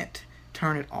can't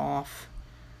turn it off.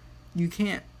 You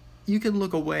can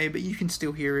look away, but you can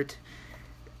still hear it.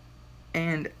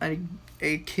 And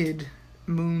a kid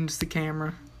moons the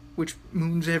camera, which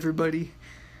moons everybody.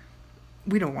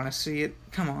 We don't want to see it.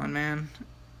 Come on, man.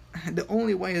 The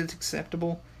only way it's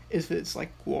acceptable is if it's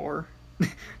like GWAR,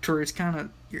 to where it's kind of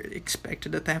you're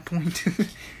expected at that point.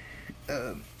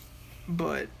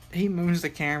 But he moons the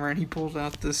camera and he pulls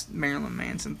out this Marilyn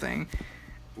Manson thing.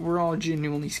 We're all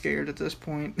genuinely scared at this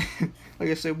point. Like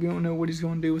I said, we don't know what he's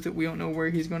going to do with it. We don't know where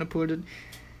he's going to put it.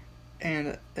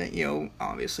 And,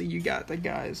 obviously you got the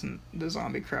guys in the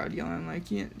zombie crowd yelling, like,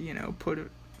 put it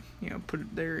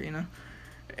there,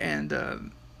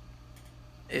 And,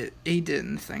 he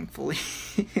didn't, thankfully.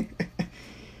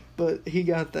 But he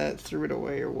got that, threw it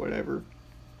away or whatever.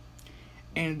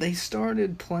 And they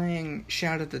started playing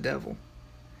Shout at the Devil.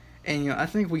 And, I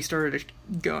think we started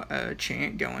a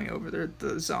chant going over there at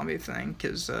the zombie thing,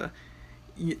 because,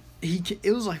 it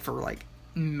was like for, like,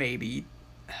 maybe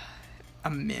a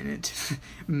minute,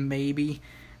 maybe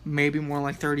more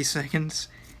like 30 seconds,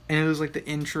 and it was like the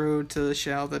intro to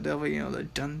Shout at the Devil, the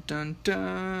dun dun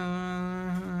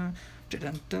dun,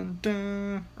 dun dun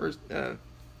dun, or,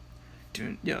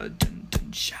 dun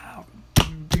dun shout,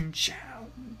 dun shout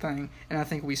thing, and I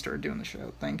think we started doing the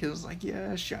shout thing, because it was like,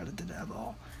 yeah, Shout at the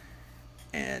Devil.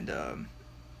 And,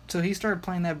 so he started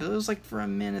playing that, but it was, like, for a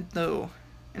minute, though,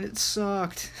 and it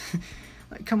sucked.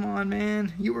 Like, come on,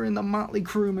 man, you were in the Motley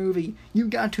Crue movie, you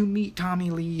got to meet Tommy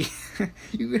Lee,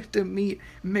 you got to meet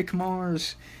Mick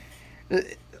Mars.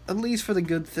 At least for the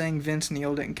good thing, Vince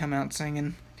Neil didn't come out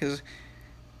singing, because,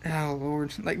 oh,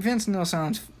 Lord, like, Vince Neil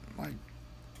sounds, like,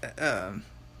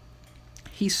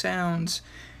 he sounds,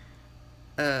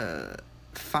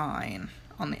 fine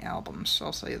on the albums,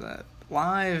 I'll say that.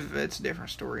 Live, it's a different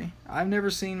story. I've never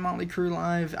seen Motley Crue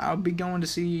live. I'll be going to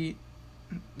see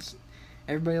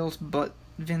everybody else but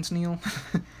Vince Neil.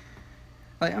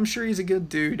 Like, I'm sure he's a good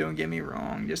dude, don't get me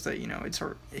wrong. Just that, it's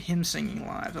him singing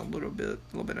live a little bit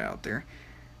out there.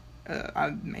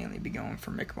 I'd mainly be going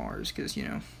for Mick Mars, because,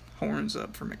 horns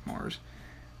up for Mick Mars.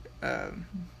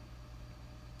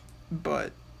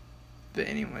 But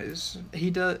anyways,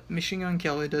 Machine Gun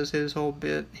Kelly does his whole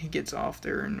bit. He gets off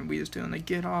there, and we just doing the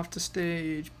get off the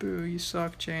stage, boo, you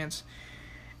suck chants.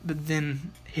 But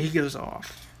then he goes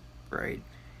off, right?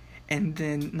 And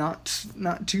then not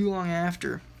too long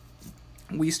after,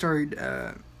 we started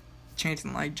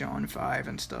chanting like John 5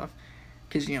 and stuff.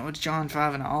 Because, it's John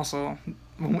 5, and also,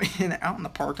 out in the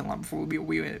parking lot before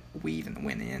we even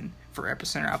went in for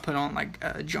Epicenter, I put on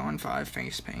like John 5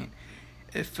 face paint.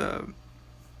 If, I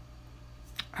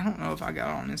don't know if I got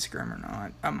it on Instagram or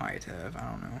not. I might have.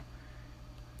 I don't know.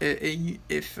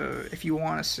 If you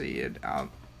want to see it,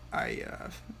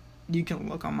 you can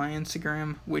look on my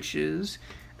Instagram, which is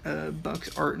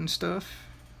Bucks Art and Stuff.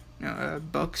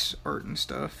 Bucks Art and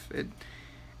Stuff. I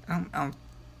don't know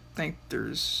if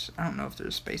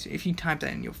there's space. If you type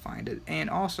that in, you'll find it. And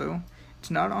also,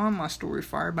 it's not on my Story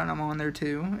Fire, but I'm on there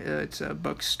too. It's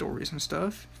Bucks Stories and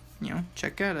Stuff.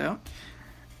 Check that out.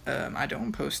 I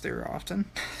don't post there often.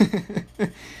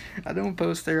 I don't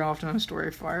post there often on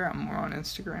Storyfire. I'm more on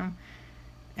Instagram.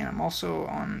 And I'm also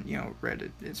on,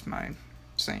 Reddit. It's my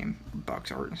same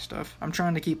Bucks Art and Stuff. I'm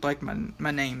trying to keep, like,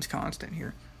 my names constant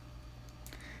here.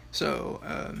 So,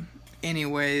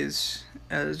 anyways,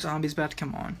 Zombie's about to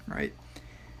come on, right?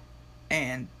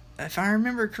 And if I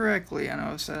remember correctly, I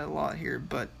know I've said it a lot here,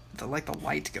 but the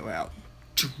lights go out.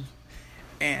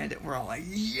 and we're all like,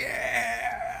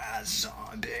 yeah,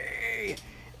 zombie.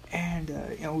 And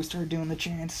we started doing the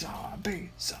chant, zombie,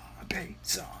 zombie,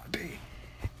 zombie.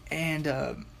 And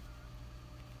I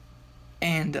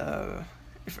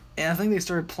think they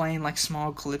started playing like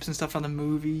small clips and stuff on the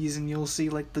movies, and you'll see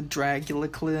like the Dracula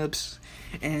clips,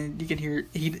 and you can hear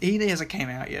he hasn't came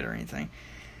out yet or anything,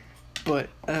 but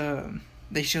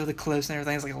they show the clips and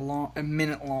everything. It's like a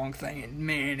minute long thing, and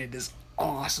man, it is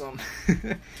awesome.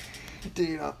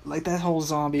 Dude, like that whole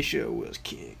zombie show was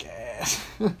kick ass.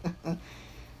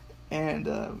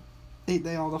 And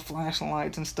they all the flashing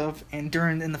lights and stuff, and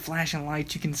in the flashing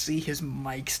lights you can see his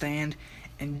mic stand,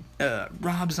 and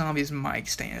Rob Zombie's mic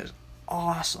stand is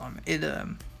awesome.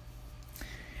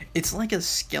 It's like a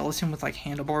skeleton with like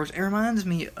handlebars. It reminds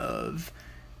me of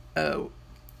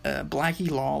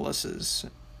Blackie Lawless's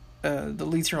the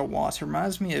lead singer of Wasp. It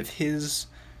reminds me of his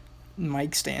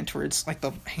mic stand, where it's like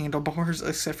the handlebars,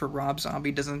 except for Rob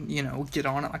Zombie doesn't, get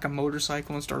on it like a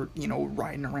motorcycle and start,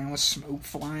 riding around with smoke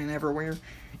flying everywhere,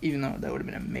 even though that would have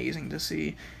been amazing to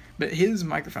see. But his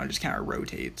microphone just kind of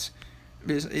rotates,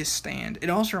 his stand.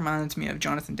 It also reminds me of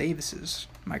Jonathan Davis's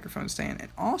microphone stand. And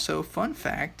also, fun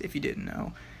fact, if you didn't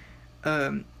know,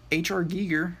 H.R.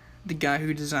 Giger, the guy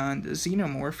who designed the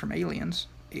Xenomorph from Aliens,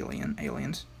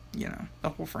 the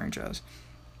whole franchise,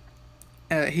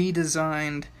 he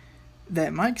designed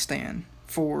that mic stand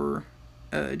for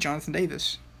Jonathan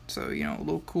Davis. So, a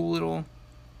little cool little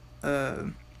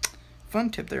fun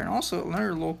tip there. And also,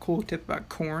 another little cool tip about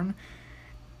Korn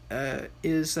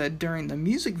is that during the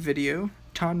music video,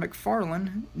 Todd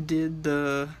McFarlane did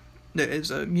it's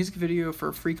a music video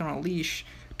for Freak on a Leash.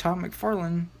 Todd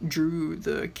McFarlane drew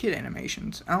the kid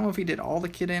animations. I don't know if he did all the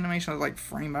kid animations, like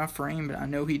frame by frame, but I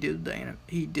know he did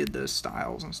the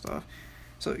styles and stuff.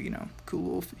 So, cool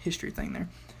little history thing there.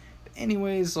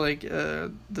 Anyways,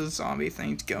 the zombie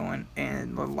thing's going,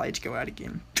 and the lights go out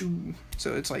again.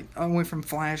 So it's like, I went from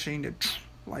flashing to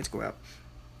lights go out.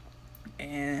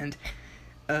 And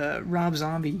Rob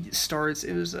Zombie starts,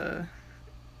 it was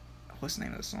what's the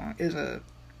name of the song? It was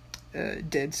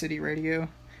Dead City Radio.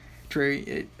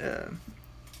 It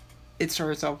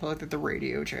starts off with like the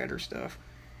radio chatter stuff.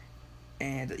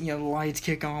 And, the lights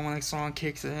kick on when the song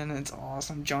kicks in, and it's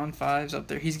awesome. John Five's up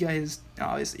there. He's got his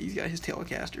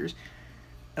Telecasters.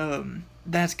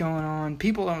 That's going on.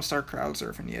 People don't start crowd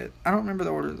surfing yet. I don't remember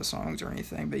the order of the songs or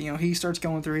anything, but, he starts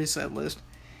going through his set list.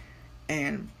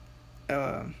 And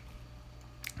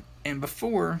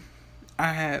before,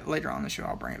 later on in the show,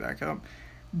 I'll bring it back up,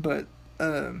 but,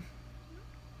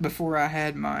 before I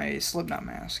had my Slipknot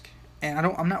mask, and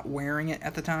I'm not wearing it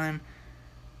at the time,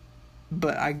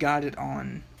 but I got it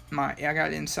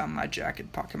inside my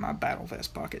jacket pocket, my battle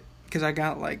vest pocket, because I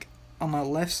got, on my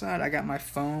left side, I got my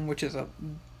phone, which is up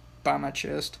by my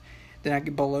chest. Then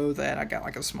below that, I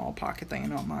got, a small pocket thing,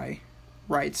 and on my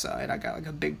right side, I got,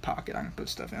 a big pocket I can put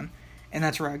stuff in, and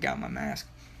that's where I got my mask.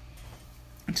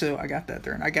 So I got that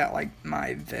there, and I got,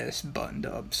 my vest buttoned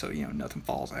up, so, nothing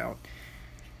falls out.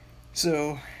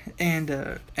 So, and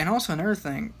also another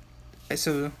thing,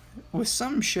 so with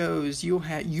some shows,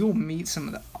 you'll meet some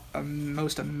of the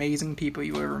most amazing people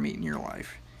you'll ever meet in your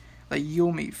life.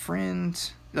 You'll meet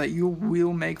friends, you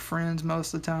will make friends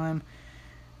most of the time.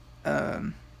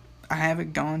 I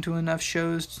haven't gone to enough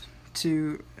shows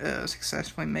to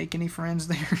successfully make any friends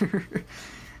there,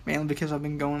 mainly because I've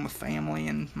been going with family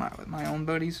and my own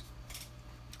buddies.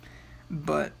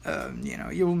 But,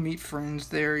 you'll meet friends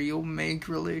there, you'll make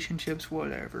relationships,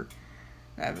 whatever.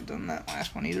 I haven't done that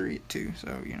last one either, too,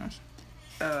 so,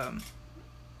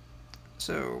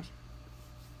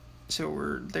 So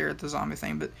we're there at the zombie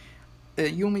thing, but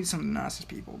you'll meet some of the nicest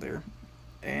people there.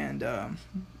 And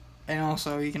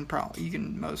also you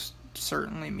can most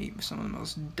certainly meet some of the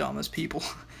most dumbest people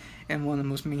and one of the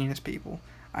most meanest people.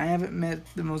 I haven't met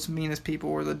the most meanest people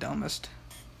or the dumbest,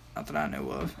 not that I know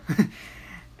of.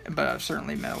 But I've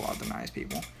certainly met a lot of the nice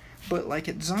people. But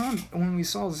when we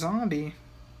saw Zombie,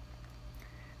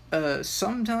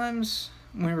 sometimes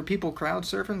whenever people crowd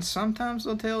surfing, sometimes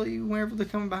they'll tell you whenever they're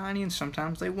coming behind you, and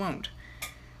sometimes they won't.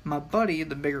 My buddy,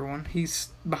 the bigger one, he's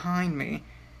behind me,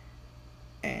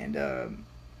 and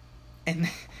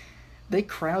they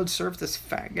crowd surfed this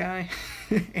fat guy,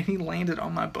 and he landed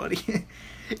on my buddy,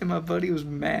 and my buddy was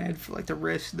mad for the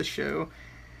rest of the show.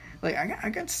 I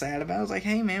got sad about it. I was like,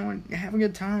 hey, man, we're having a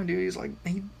good time, dude. He's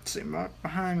he sitting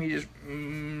behind me, just,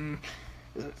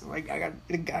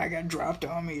 the guy got dropped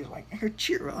on me. He's like, hey,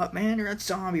 cheer up, man. You're a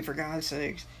zombie, for God's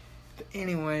sakes. But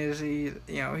anyways,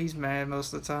 he's mad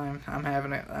most of the time. I'm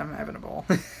having a ball.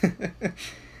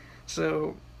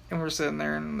 So, and we're sitting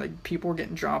there, and, people are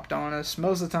getting dropped on us.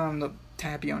 Most of the time, the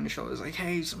tap you on the shoulder. It's like,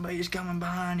 hey, somebody's coming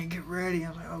behind you, get ready. I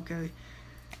was like, okay.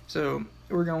 So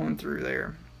we're going through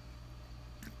there,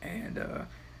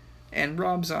 and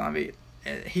Rob Zombie,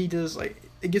 he does, like,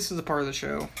 it gets to the part of the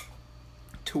show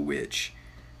to which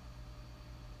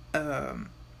John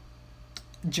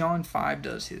 5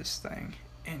 does his thing,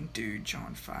 and dude,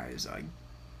 John 5 is a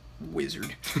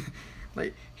wizard.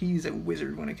 Like, he's a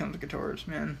wizard when it comes to guitars,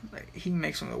 man. Like, he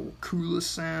makes some of the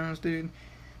coolest sounds, dude.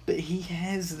 But he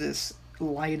has this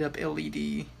light up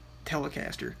LED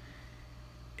Telecaster.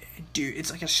 Dude,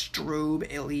 it's like a strobe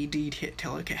LED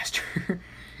Telecaster.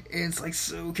 It's like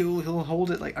so cool. He'll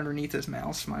hold it like underneath his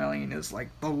mouth, smiling, and it's like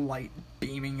the light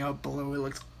beaming up below. It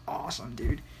looks awesome,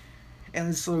 dude. And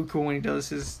it's so cool when he does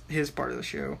his part of the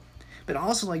show. But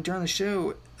also, like, during the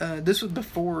show, this was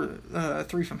before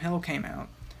 3 from Hell came out.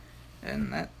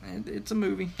 And it's a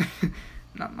movie.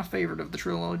 Not my favorite of the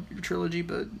trilogy,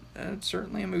 but it's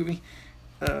certainly a movie.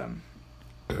 Oh,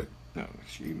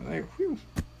 excuse me there. Whew.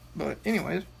 But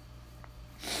anyways,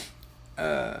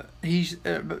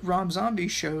 but Rob Zombie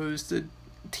shows the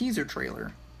teaser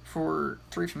trailer for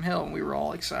 3 from Hell, and we were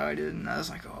all excited. And I was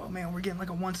like, oh man, we're getting like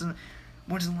a once in a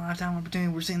lifetime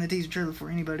opportunity. We're seeing the teaser trailer before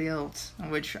anybody else.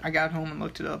 Which I got home and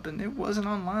looked it up, and it wasn't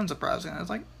online, surprisingly. I was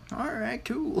like, all right,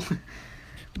 cool.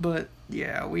 But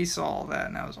yeah, we saw that,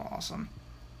 and that was awesome.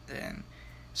 And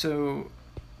so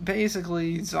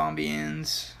basically, Zombie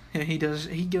ends. He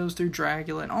goes through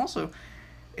Dracula, and also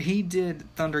he did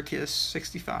Thunder Kiss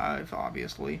 65,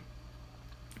 obviously.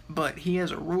 But he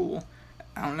has a rule.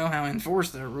 I don't know how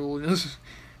enforced that rule is.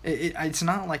 It's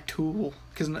not like Tool,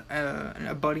 because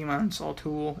a buddy of mine saw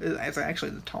Tool. It's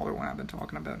actually the taller one I've been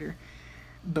talking about here.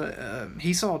 But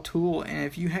he saw Tool, and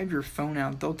if you have your phone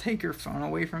out, they'll take your phone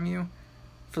away from you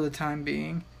for the time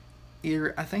being.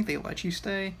 Either I think they let you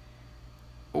stay,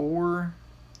 or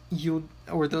they'll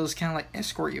just kind of like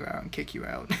escort you out and kick you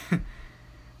out.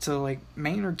 So like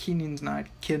Maynard Keenan's not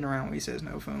kidding around when he says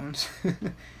no phones.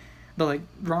 But like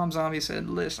Rob Zombie said,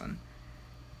 listen,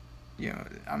 you know,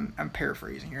 I'm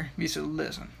paraphrasing here. He said,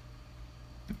 listen,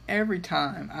 every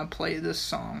time I play this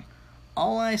song,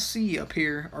 all I see up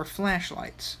here are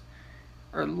flashlights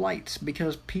or lights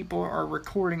because people are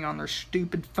recording on their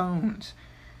stupid phones.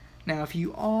 Now, if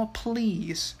you all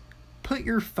please put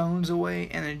your phones away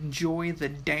and enjoy the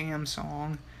damn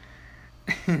song.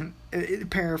 It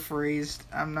paraphrased.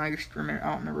 I don't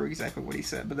remember exactly what he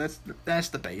said, but that's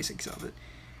the basics of it.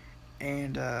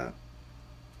 And I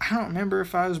don't remember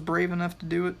if I was brave enough to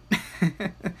do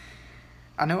it.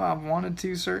 I know I wanted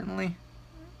to, certainly,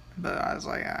 but I was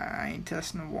like, I ain't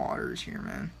testing the waters here,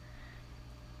 man.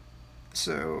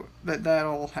 So that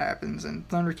all happens, and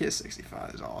Thunder Kiss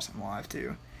 65 is awesome live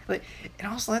too. Like, and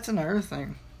also that's another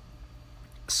thing.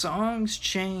 Songs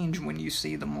change when you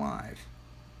see them live.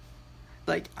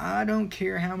 Like, I don't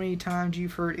care how many times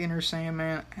you've heard Enter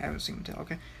Sandman. I haven't seen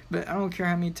Metallica. But I don't care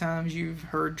how many times you've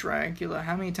heard Dracula,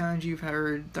 how many times you've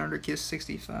heard Thunder Kiss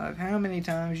 65, how many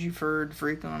times you've heard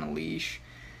Freak on a Leash,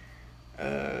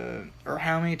 or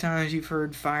how many times you've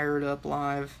heard Fire It Up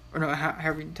live, or no,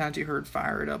 how many times you heard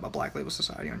Fire It Up, a Black Label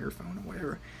Society on your phone or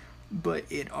whatever. But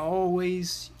it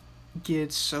always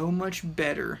gets so much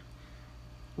better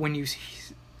when you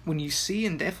see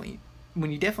and when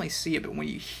you definitely see it, but when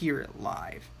you hear it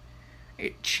live,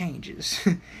 it changes.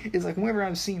 It's like whenever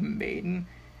I've seen Maiden,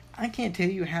 I can't tell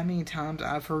you how many times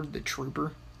I've heard The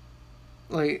Trooper.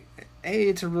 Like, hey,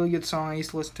 it's a really good song. I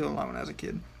used to listen to it a lot when I was a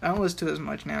kid. I don't listen to it as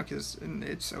much now because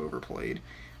it's overplayed.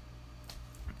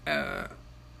 But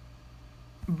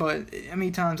how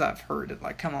many times I've heard it,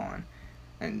 like, come on.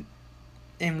 And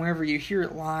whenever you hear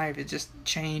it live, it just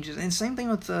changes. And same thing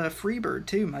with Freebird,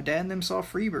 too. My dad and them saw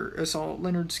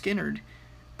Lynyrd Skynyrd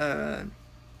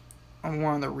on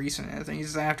one of the recent, I think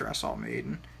this is after I saw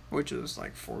Maiden, which was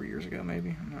like 4 years ago,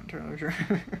 maybe. I'm not entirely sure.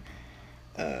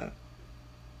 I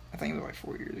think it was like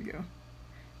 4 years ago.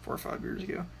 4 or 5 years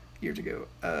ago.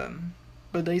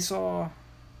 But they saw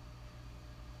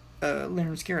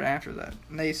Lynyrd Skynyrd after that.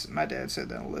 And my dad said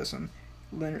that, listen,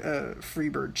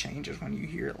 Freebird changes when you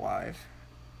hear it live.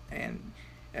 And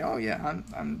oh yeah,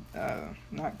 I'm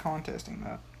not contesting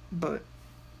that, but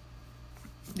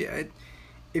yeah,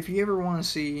 if you ever want to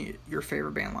see your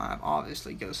favorite band live,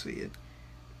 obviously go see it.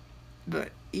 But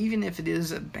even if it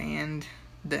is a band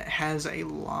that has a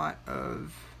lot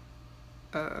of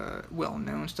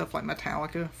well-known stuff like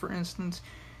Metallica, for instance,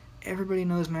 everybody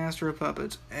knows Master of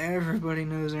Puppets. Everybody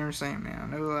knows Enter Sandman. I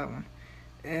know that one.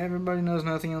 Everybody knows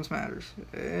Nothing Else Matters.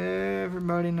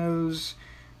 Everybody knows.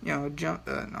 You know,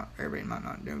 not everybody might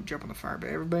not know Jump on the Fire,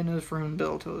 but everybody knows From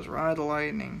Belto's Ride the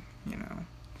Lightning, you know.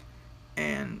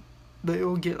 But it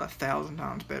will get 1,000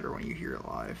 times better when you hear it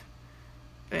live.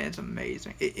 It's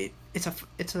amazing. It's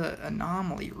a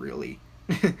anomaly, really.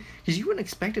 Because you wouldn't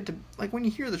expect it to, like, when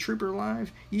you hear the Trooper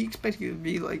live, you expect it to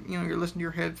be like, you're listening to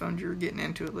your headphones, you're getting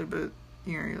into it a little bit,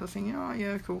 you're thinking, oh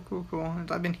yeah, cool.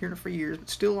 And I've been hearing it for years, but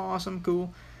still awesome,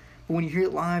 cool. But when you hear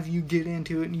it live, you get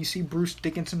into it, and you see Bruce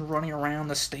Dickinson running around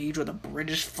the stage with a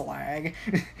British flag.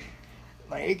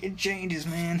 Like, it changes,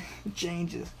 man. It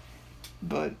changes.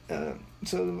 But,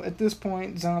 so at this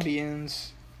point, Zombie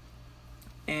ends,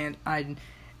 and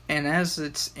as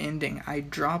it's ending, I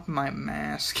drop my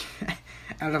mask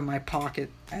out of my pocket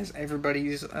as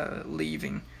everybody's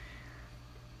leaving.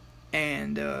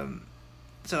 And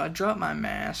so I dropped my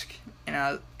mask, and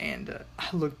I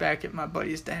looked back at my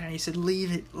buddy's dad, and he said,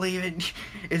 leave it,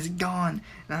 it's gone.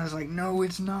 And I was like, no,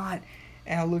 it's not.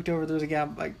 And I looked over, there was a guy,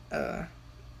 like,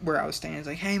 where I was standing. He's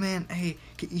like, hey man,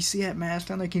 can you see that mask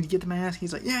down there? Can you get the mask?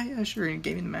 He's like, yeah, sure. And he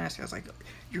gave me the mask. I was like,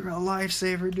 you're a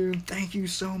lifesaver, dude. Thank you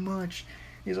so much.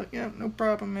 He's like, yeah, no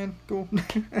problem, man. Cool.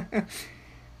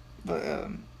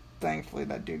 But thankfully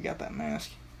that dude got that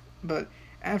mask. But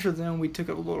after then, we took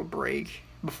a little break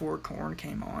before Korn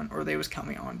came on, or they was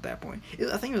coming on at that point.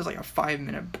 I think it was like a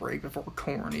 5-minute break before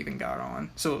Korn even got on.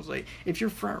 So it was like, if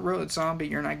you're front row at Zombie,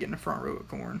 you're not getting a front row at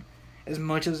Korn. As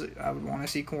much as I would want to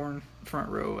see Korn front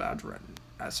row,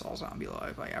 I saw Zombie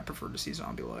live. Like, I prefer to see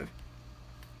Zombie live.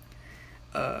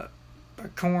 But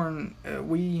Korn,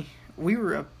 we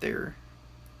were up there.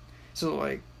 So,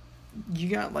 like, you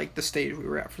got, like, the stage we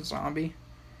were at for Zombie,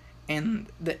 and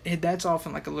that's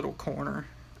often, like, a little corner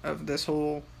of this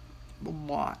whole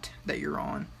lot that you're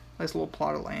on, this little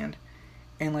plot of land.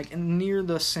 And, like, near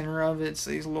the center of it's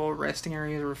these little resting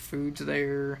areas where food's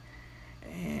there,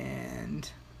 and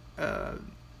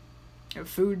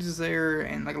food is there,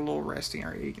 and like a little resting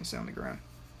area you can sit on the ground.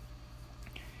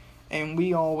 And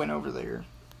we all went over there,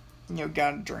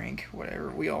 got a drink, whatever.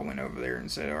 We all went over there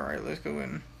and said, all right, let's go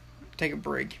and take a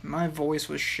break. My voice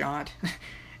was shot,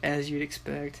 as you'd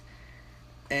expect,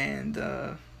 and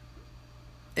I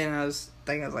was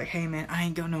like, hey man, I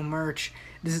ain't got no merch.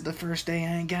 This is the first day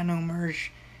I ain't got no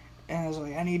merch. And I was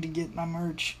like, I need to get my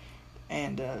merch.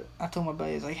 And I told my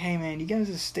buddies, like, hey man, you guys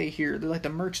just stay here. They're like, the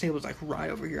merch table's like right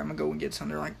over here. I'm gonna go and get some.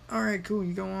 They're like, alright, cool,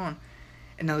 you go on.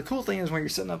 And now the cool thing is when you're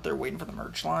sitting up there waiting for the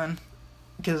merch line,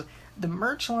 because the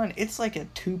merch line, it's like a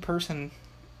 2-person,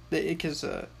 because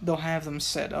they'll have them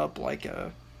set up like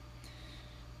a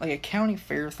county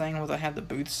fair thing where they have the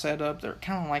booths set up. They're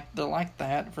kind of like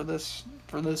that for this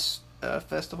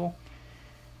festival.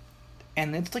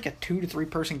 And it's like a 2 to 3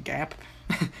 person gap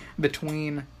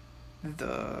between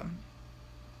the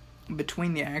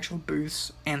actual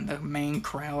booths and the main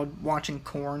crowd watching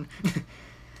Korn.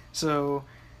 So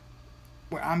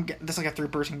that's like a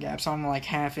 3-person gap, so I'm like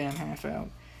half in, half out.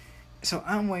 So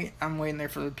I'm waiting there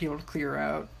for the people to clear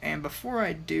out, and before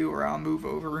I do, or I'll move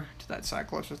over to that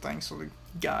Cyclops thing, so the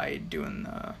guy doing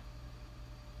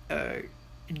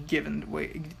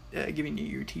giving you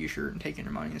your t-shirt and taking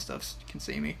your money and stuff can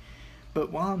see me.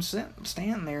 But while I'm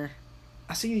standing there,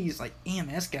 I see these, like,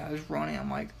 EMS guys running.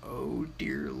 I'm like, oh,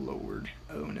 dear Lord.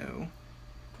 Oh, no.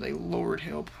 Like, Lord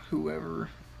help whoever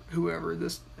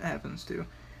this happens to.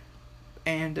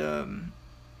 And,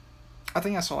 I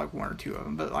think I saw, like, 1 or 2 of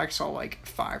them, but I saw, like,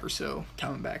 5 or so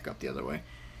coming back up the other way.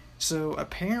 So,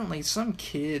 apparently, some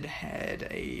kid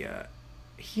had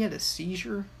he had a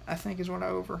seizure, I think is what I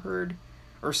overheard.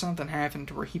 Or something happened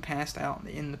to where he passed out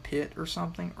in the pit or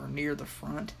something, or near the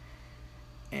front.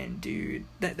 And dude,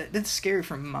 that's scary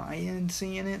from my end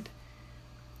seeing it.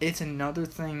 It's another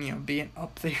thing, being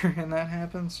up there and that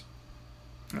happens.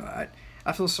 I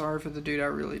feel sorry for the dude, I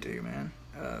really do, man.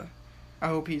 I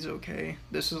hope he's okay.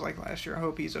 This is like last year. I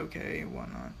hope he's okay and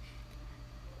whatnot.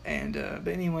 And but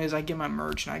anyways, I get my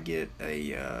merch and I get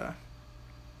a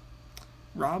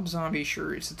Rob Zombie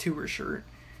shirt. It's a tour shirt.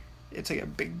 It's like a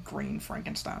big green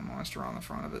Frankenstein monster on the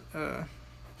front of it.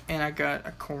 And I got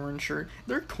a Korn shirt.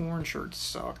 Their Korn shirts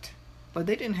sucked. Like,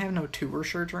 they didn't have no tour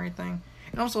shirts or anything.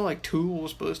 And also, like, Tool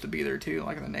was supposed to be there, too,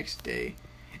 like, the next day.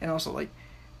 And also, like,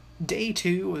 day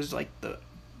 2 was, like, the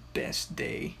best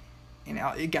day. And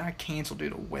it got canceled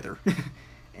due to weather.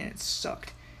 And it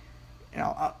sucked. And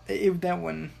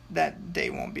that day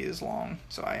won't be as long.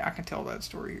 So I can tell that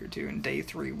story here, too. And day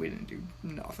 3, we didn't do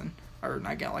nothing. Or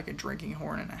I got, like, a drinking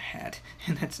horn and a hat.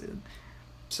 And that's it.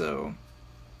 So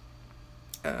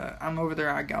I'm over there,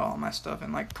 I got all my stuff,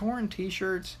 and like Korn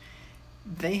t-shirts,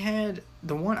 they had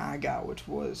the one I got, which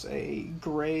was a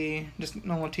gray, just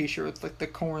normal t-shirt with like the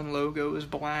Korn logo is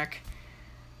black.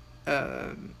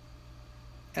 Had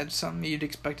something you'd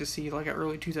expect to see like an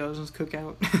early 2000s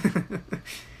cookout.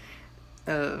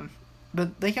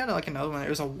 But they got like another one. It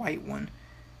was a white one,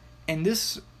 and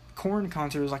this Korn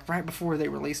concert was like right before they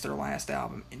released their last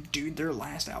album, and dude, their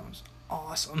last album's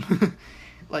awesome.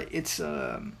 Like it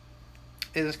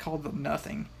is called The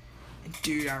Nothing. And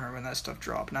dude, I remember when that stuff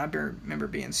dropped, and I remember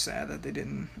being sad that they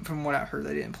didn't. From what I heard,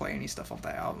 they didn't play any stuff off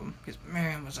that album because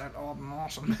man, was that album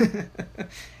awesome.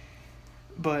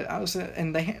 But I was,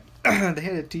 and they had they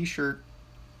had a T-shirt.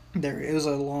 There, it was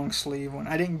a long sleeve one.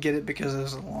 I didn't get it because it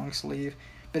was a long sleeve,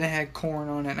 but it had Korn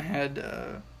on it. And it had,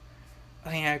 I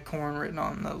think it had Korn written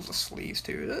on those sleeves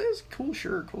too. It was a cool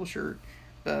shirt.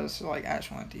 But I was like, I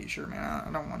just want a T-shirt, man.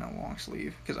 I don't want a long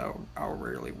sleeve because I'll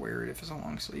rarely wear it if it's a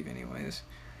long sleeve, anyways.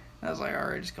 I was like,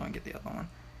 alright, just go and get the other one.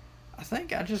 I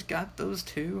think I just got those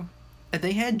two.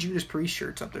 They had Judas Priest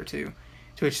shirts up there too.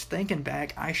 So it's thinking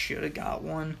back, I should have got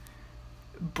one,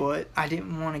 but I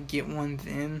didn't want to get one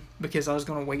then because I was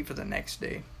going to wait for the next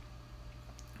day.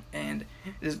 And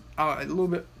there's a little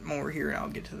bit more here and I'll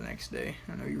get to the next day.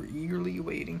 I know you're eagerly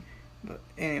waiting. But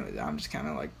anyways, I'm just kind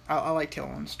of like, I like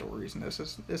telling stories, and this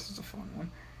is a fun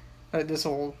one. This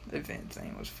whole event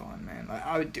thing was fun, man.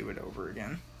 I would do it over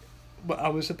again. But I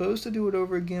was supposed to do it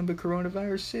over again, but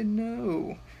coronavirus said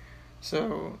no.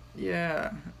 So,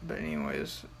 yeah. But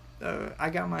anyways,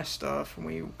 I got my stuff,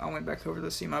 and I went back over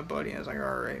to see my buddy, and I was like,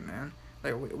 alright, man.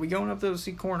 Like, we going up there to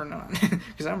see Korn or not?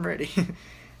 Because I'm ready.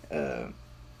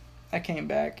 I came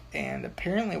back, and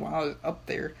apparently while I was up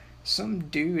there, some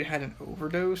dude had an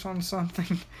overdose on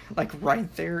something, like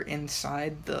right there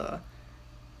inside the,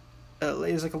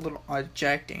 it was like a little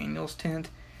Jack Daniels tent,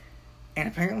 and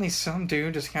apparently some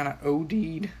dude just kind of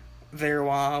OD'd there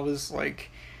while I was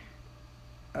like,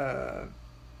 over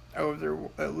there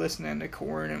listening to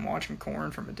Korn and watching Korn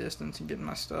from a distance and getting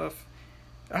my stuff.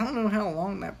 I don't know how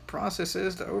long that process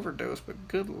is to overdose, but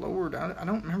good lord, I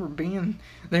don't remember being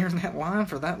there in that line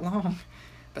for that long.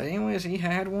 But anyways, he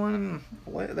had one.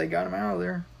 They got him out of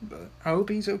there. But I hope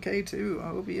he's okay too. I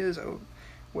hope he is.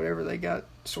 Whatever they got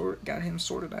him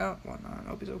sorted out, whatnot. I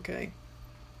hope he's okay.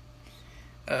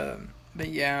 But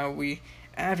yeah,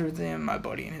 after them, my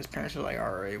buddy and his parents were like,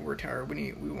 "All right, we're tired.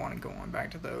 We want to go on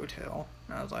back to the hotel."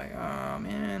 And I was like, "Oh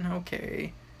man,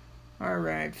 okay, all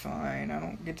right, fine. I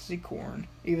don't get to see Korn,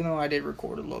 even though I did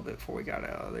record a little bit before we got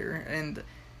out of there." And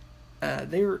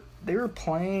they were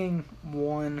playing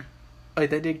one. Like,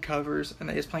 they did covers, and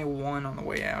they was playing one on the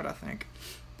way out, I think.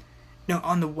 No,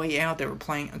 on the way out, they were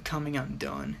playing Coming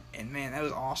Undone. And, man, that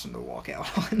was awesome to walk out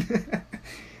on.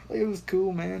 Like, it was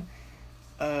cool, man.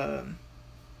 It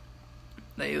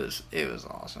was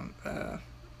awesome.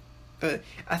 But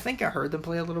I think I heard them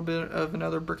play a little bit of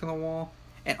Another Brick in the Wall.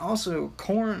 And also,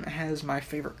 Korn has my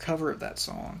favorite cover of that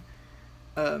song.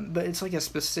 But it's like a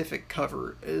specific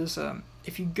cover.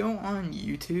 If you go on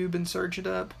YouTube and search it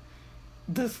up,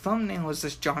 the thumbnail is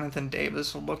this Jonathan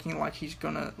Davis looking like he's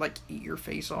gonna like eat your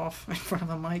face off in front of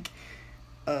a mic.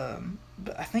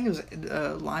 But I think it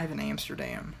was Live in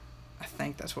Amsterdam. I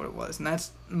think that's what it was, and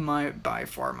that's by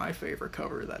far my favorite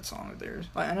cover of that song of theirs.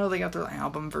 I know they got their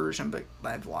album version, but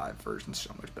that live version's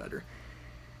so much better.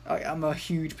 I'm a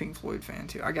huge Pink Floyd fan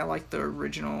too. I got like the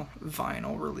original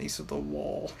vinyl release of The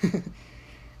Wall.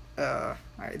 I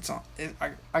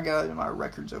got it in my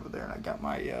records over there, and I got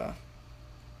my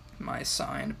my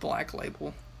signed Black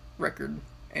Label record,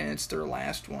 and it's their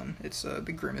last one. It's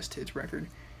the Grimmest Hits record.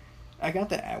 I got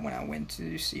that when I went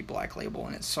to see Black Label,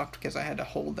 and it sucked because I had to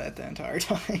hold that the entire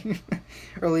time.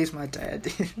 Or at least my dad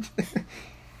did.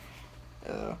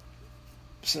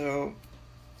 So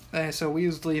we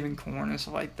was leaving Korn and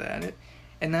stuff like that.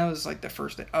 And that was like the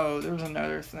first day. Oh, there was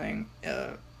another thing.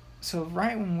 So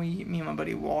right when me and my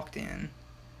buddy walked in,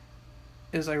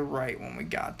 it was like right when we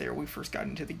got there, we first got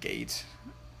into the gates.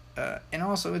 And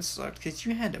also it sucked because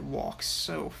you had to walk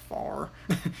so far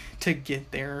to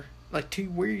get there. Like, to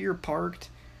where you're parked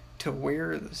to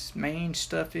where the main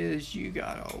stuff is, you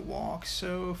gotta walk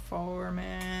so far,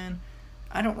 man.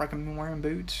 I don't recommend wearing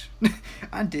boots.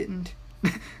 I didn't.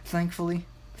 Thankfully,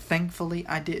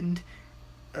 I didn't.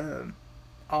 I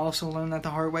also learned that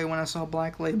the hard way when I saw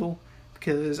Black Label,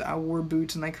 because I wore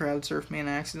boots and they crowd surfed me and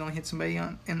I accidentally hit somebody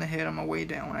in the head on my way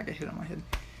down when I got hit on my head.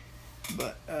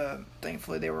 But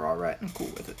thankfully they were alright and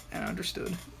cool with it and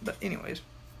understood. But anyways,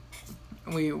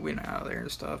 we went out of there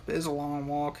and stuff. It was a long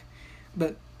walk.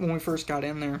 But when we first got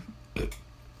in there,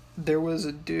 there was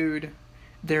a dude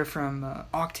there from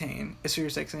Octane at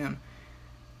SiriusXM.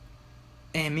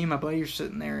 And me and my buddy were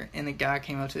sitting there, and the guy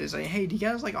came up to us like, "Hey, do you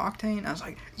guys like Octane?" I was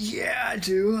like, "Yeah, I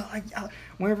do. Like,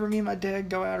 whenever me and my dad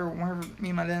go out, or whenever me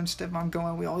and my dad and stepmom go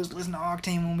out, we always listen to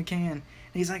Octane when we can." And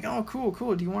he's like, "Oh,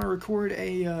 cool. Do you want to record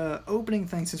a opening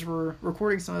thing since we're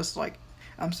recording some of this?" Like,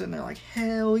 I'm sitting there like,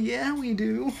 "Hell yeah, we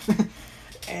do."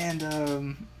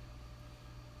 And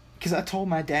because I told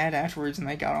my dad afterwards, and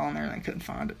they got on there and they couldn't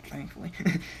find it, thankfully.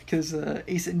 Because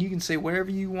he said, you can say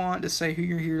whatever you want to say who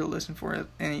you're here to listen for it.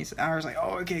 And I was like,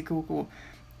 oh, okay, cool.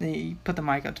 Then he put the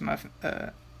mic up to my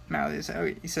mouth.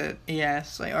 He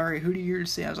asked, like, all right, who do you here to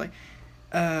see? I was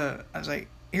like,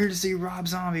 here to see Rob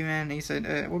Zombie, man. And he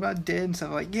said, what about Dead and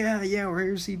stuff? Like, yeah, we're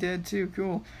here to see Dead too,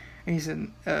 cool. And he said,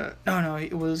 no,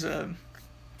 it was,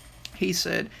 he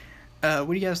said, what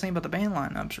do you guys think about the band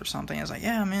lineups or something? I was like,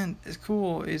 yeah, man, it's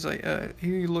cool. He's like,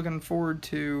 who are you looking forward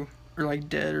to? Or like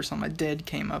Dead or something. Like Dead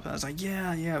came up. I was like,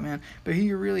 yeah, man. But who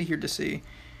you really here to see?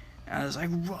 And I was like,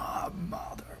 Rob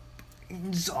Mother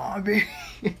Zombie.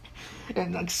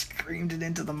 And like screamed it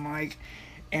into the mic.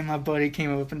 And my buddy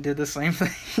came up and did the same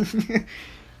thing.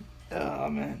 Oh,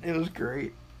 man. It was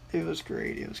great. It was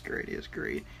great.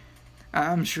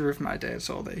 I'm sure if my dad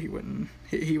saw that, he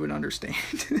would understand.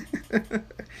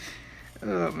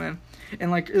 Oh, man.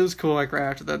 And, like, it was cool, like, right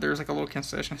after that, there was, like, a little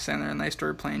concession stand there, and they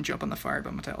started playing Jump on the Fire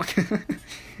by Metallica.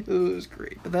 It was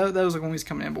great. But that was, like, when we was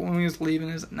coming in. But when we was leaving,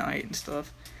 it was at night and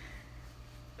stuff.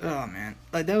 Oh, man.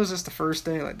 Like, that was just the first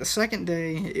day. Like, the second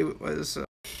day, it was...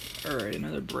 Alright,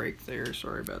 another break there.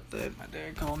 Sorry about that. My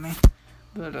dad called me.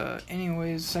 But,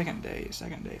 anyways, second day.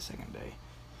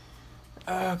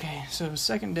 Okay, so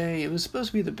second day, it was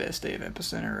supposed to be the best day of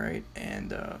Epicenter, right?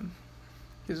 And,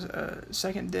 because,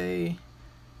 second day...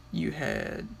 You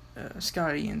had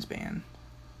Scott Ian's band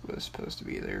was supposed to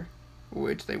be there,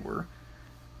 which they were.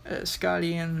 Scott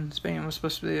Ian's band was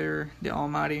supposed to be there. The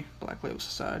Almighty Black Label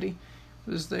Society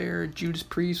was there. Judas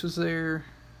Priest was there.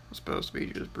 It was supposed to be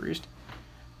Judas Priest.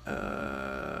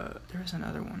 There was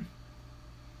another one.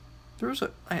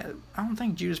 I don't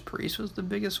think Judas Priest was the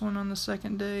biggest one on the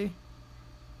second day.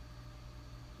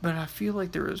 But I feel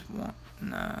like there was one.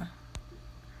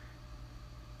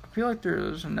 I feel like there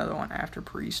was another one after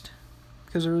Priest,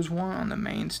 because there was one on the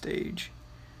main stage.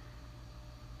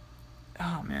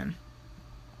 Oh, man.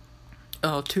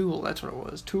 Oh, Tool, that's what it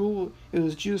was. Tool, it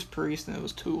was Judas Priest, and it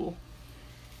was Tool.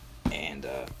 And,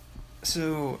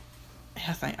 so,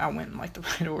 I think I went in, like, the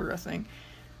right order, I think.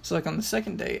 So, like, on the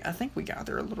second day, I think we got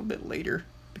there a little bit later,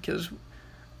 because,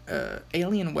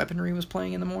 Alien Weaponry was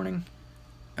playing in the morning.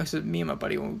 So me and my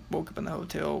buddy woke up in the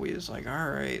hotel. We was like, all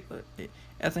right.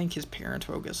 I think his parents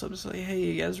woke us up to say, hey,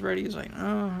 you guys ready? He's like,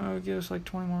 oh, I'll give us like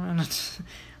 20 more minutes.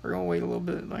 We're going to wait a little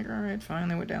bit. Like, all right, fine.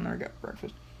 They went down there and got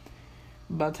breakfast.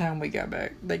 By the time we got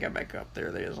back, they got back up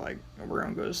there. They was like, we're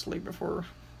going to go to sleep before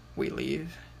we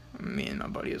leave. Me and my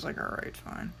buddy was like, all right,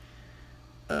 fine.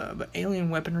 But Alien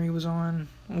Weaponry was on.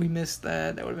 We missed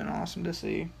that. That would have been awesome to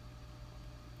see.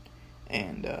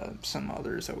 And some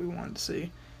others that we wanted to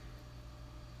see.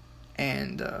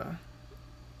 And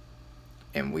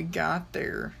we got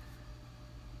there,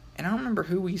 and I don't remember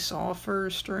who we saw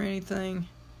first or anything,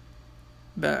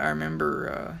 but I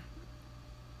remember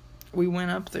we went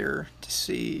up there to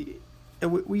see.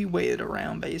 We waited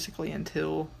around basically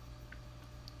until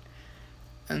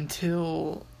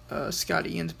Scott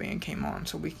Ian's band came on,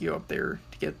 so we could go up there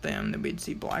to get them. Then we'd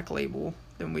see Black Label,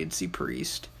 then we'd see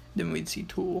Priest, then we'd see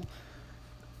Tool.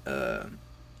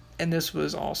 And this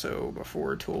was also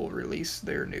before Tool released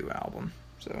their new album.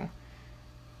 So,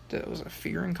 that was a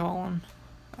Fear and Calling.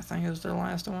 I think it was their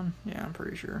last one. Yeah, I'm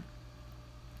pretty sure.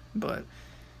 But,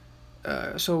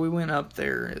 so we went up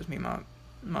there. It was me and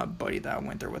my buddy that I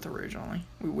went there with originally.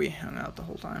 We hung out the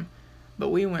whole time. But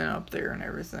we went up there and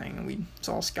everything, and we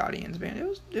saw Scott Ian's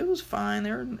band. It was fine.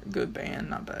 They were a good band.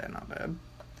 Not bad.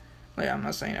 Like, I'm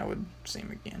not saying I would see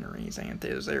him again or anything. If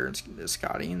they was there and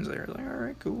Scott Ian's there, like,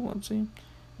 alright, cool, I'd see him.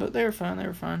 But they were fine.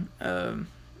 And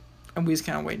we was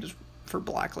kind of waiting just for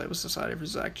Black Label Society for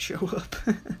Zach to show up.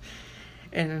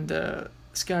 And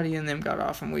Scotty and them got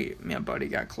off, and me and my buddy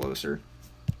got closer.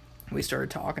 We started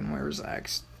talking whenever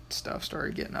Zach's stuff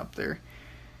started getting up there.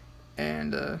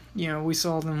 And, we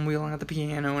saw them wheeling at the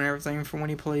piano and everything from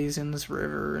when he plays In This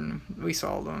River, and we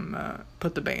saw them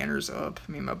put the banners up.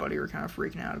 Me and my buddy were kind of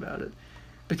freaking out about it.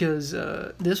 Because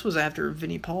this was after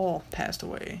Vinnie Paul passed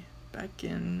away back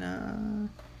in,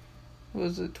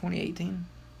 was it 2018?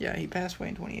 Yeah, he passed away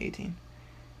in 2018.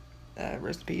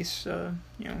 Rest in peace,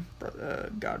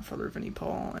 Godfather Vinnie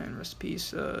Paul, and rest in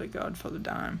peace, Godfather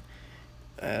Dime.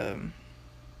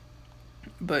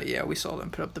 But yeah, we saw them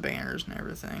put up the banners and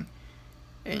everything.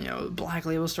 And, Black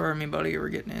Label started, me and buddy were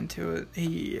getting into it.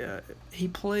 He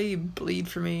played Bleed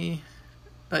For Me.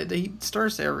 He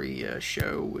starts every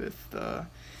show with, I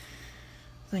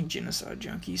think, Genocide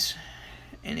Junkies.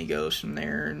 And he goes from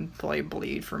there and played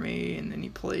Bleed For Me, and then he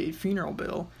played Funeral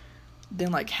Bill.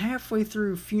 Then, like, halfway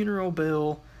through Funeral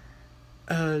Bill,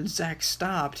 Zach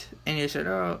stopped, and he said,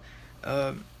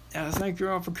 thank you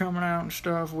all for coming out and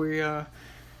stuff.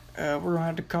 we're gonna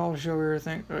have to call the show here.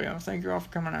 Thank you all for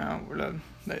coming out.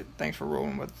 Thanks for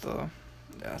rolling with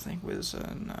I think it was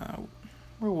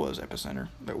where was Epicenter,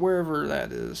 but wherever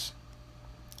that is.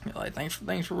 Like thanks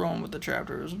for rolling with the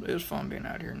chapter. It was fun being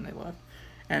out here, and they left.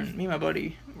 And me and my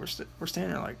buddy we're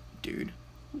standing there like, dude,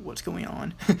 what's going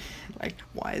on? Like,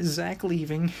 why is Zach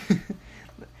leaving?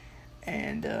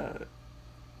 and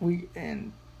we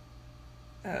didn't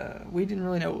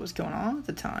really know what was going on at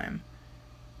the time.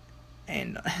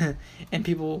 And and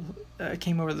people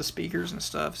came over the speakers and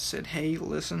stuff, said, hey,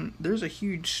 listen, there's a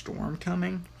huge storm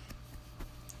coming,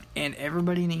 and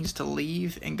everybody needs to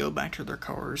leave and go back to their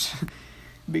cars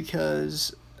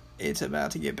because it's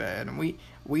about to get bad. And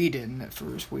we didn't at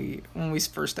first. When we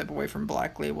first stepped away from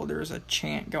Black Label, there was a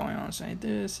chant going on saying,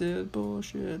 this is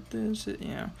bullshit, this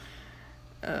is,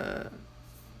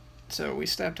 so we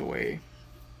stepped away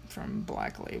from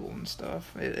Black Label and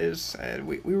stuff. It was sad.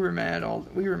 We were mad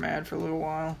for a little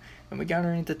while, and we got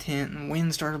underneath the tent, and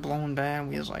wind started blowing bad.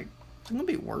 We was like, it's gonna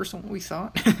be worse than what we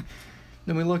thought.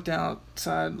 Then we looked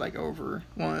outside, like over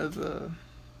one of the,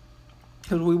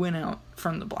 because we went out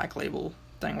from the Black Label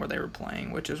thing where they were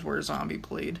playing, which is where Zombie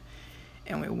played,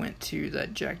 and we went to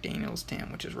that Jack Daniels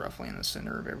tent, which is roughly in the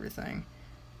center of everything.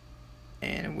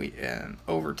 And we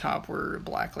over top where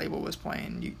Black Label was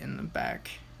playing, in the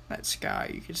back, that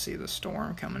sky, you could see the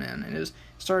storm coming in, and it was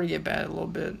starting to get bad a little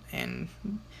bit. And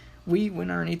we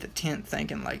went underneath the tent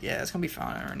thinking like, yeah, it's gonna be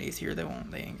fine underneath here. They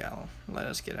ain't gonna let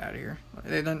us get out of here.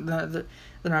 They're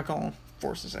not gonna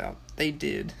force us out. They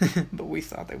did, but we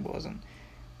thought they wasn't.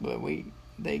 But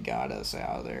they got us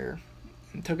out of there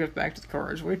and took us back to the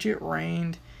cars, which it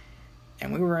rained,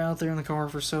 and we were out there in the car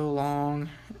for so long,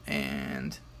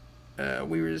 and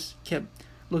we just kept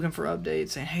looking for updates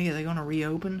saying, hey, are they gonna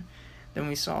reopen? Then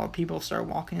we saw people start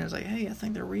walking in. It was like, hey, I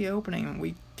think they're reopening. And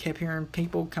we kept hearing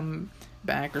people come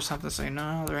back or something say,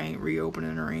 no, they ain't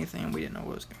reopening or anything. We didn't know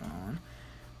what was going on.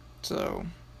 So,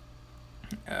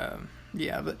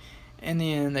 yeah, but in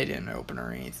the end, they didn't open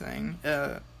or anything.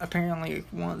 Apparently,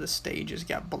 one of the stages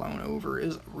got blown over. It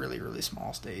was a really, really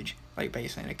small stage, like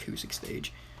basically an acoustic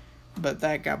stage. But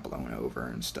that got blown over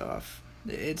and stuff.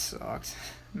 It sucked,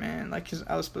 man. Like, 'cause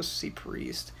I was supposed to see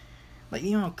Priest. Like,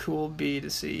 you know how cool it'd be to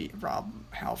see Rob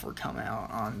Halford come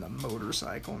out on the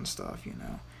motorcycle and stuff,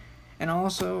 And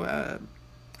also,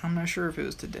 I'm not sure if it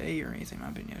was today or anything, might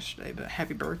have been yesterday, but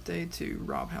happy birthday to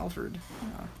Rob Halford.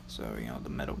 So, the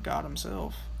metal god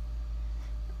himself.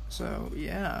 So,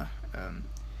 yeah.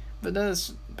 But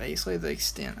that's basically the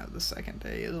extent of the second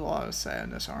day. There's a lot of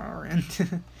sadness on our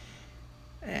end.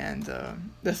 And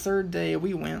the third day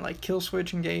we went, like,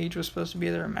 Killswitch Engage was supposed to be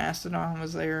there, Mastodon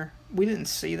was there. We didn't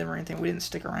see them or anything. We didn't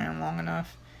stick around long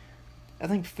enough. I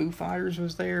think Foo Fighters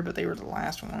was there, but they were the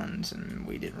last ones, and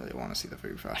we didn't really want to see the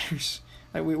Foo Fighters.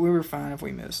 Like, we were fine if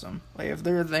we missed them. Like, if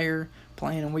they're there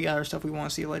playing and we got our stuff we want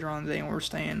to see later on in the day and we're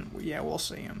staying, yeah, we'll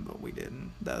see them, but we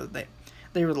didn't.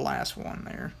 They were the last one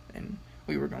there, and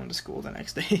we were going to school the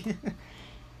next day.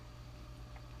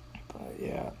 But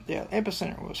yeah,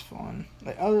 Epicenter was fun.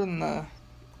 Like, other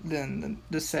than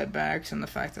the setbacks and the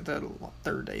fact that the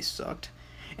third day sucked.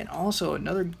 And also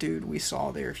another dude we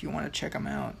saw there, if you want to check him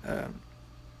out,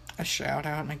 a shout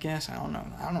out, I guess. I don't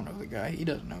know the guy. He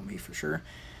doesn't know me for sure.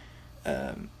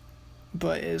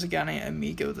 But it was a guy named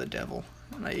Amigo the Devil.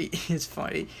 Like, it's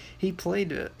funny. He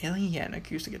played I think he had an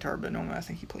acoustic guitar, but normally I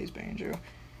think he plays banjo.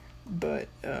 But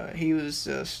he was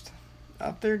just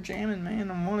up there jamming,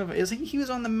 man, on one of it. He was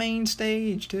on the main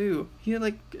stage too. He had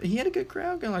a good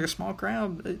crowd going, like a small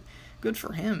crowd. Good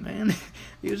for him, man.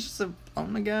 He was just the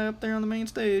only guy up there on the main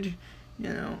stage,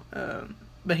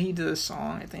 But he did a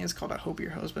song. I think it's called "I Hope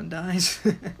Your Husband Dies."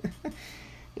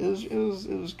 It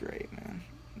was great, man.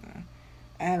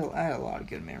 I had a lot of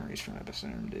good memories from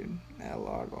Epicenter, dude. I had a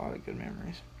lot of good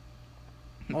memories.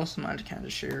 Most of mine I kind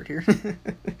of shared here.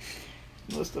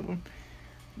 Most of them.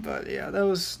 But yeah, that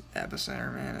was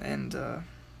Epicenter, man. And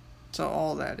so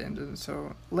all that ended.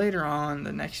 So later on,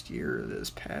 the next year,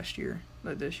 this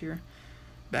year,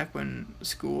 back when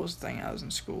school was the thing, I was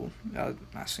in school.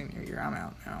 My senior year, I'm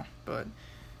out now. But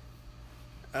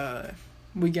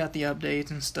we got the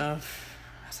updates and stuff.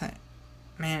 I think,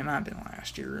 man, it might have been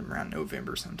last year, around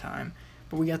November sometime.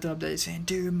 But we got the update saying,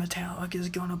 dude, Metallica's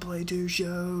gonna play 2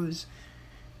 shows.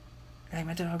 Like,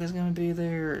 Metallica's gonna be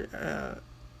there.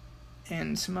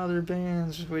 And some other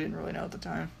bands we didn't really know at the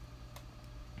time.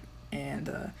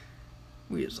 And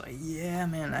we was like, yeah,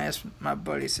 man. I asked my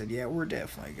buddy, said, yeah, we're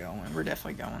definitely going.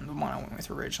 The one I went with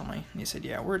originally. And he said,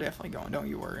 yeah, we're definitely going. Don't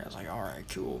you worry. I was like, all right,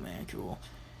 cool, man, cool.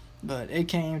 But it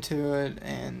came to it,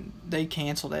 and they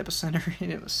canceled Epicenter,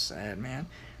 and it was sad, man.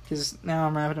 Because now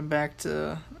I'm having back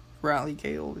to Riley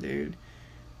Gale, dude.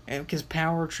 And because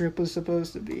Power Trip was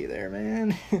supposed to be there,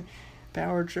 man.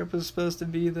 Power Trip was supposed to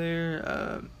be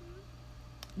there.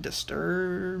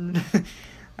 Disturbed.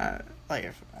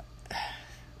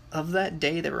 Of that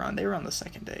day they were on the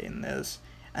second day in this.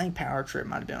 I think Power Trip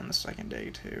might have been on the second day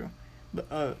too.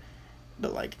 But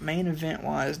like main event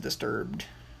wise, Disturbed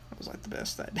was like the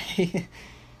best that day.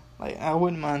 Like I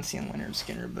wouldn't mind seeing Lynyrd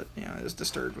Skynyrd, but his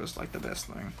Disturbed was like the best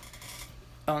thing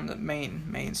on the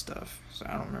main stuff. So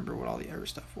I don't remember what all the other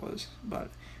stuff was, but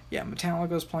yeah,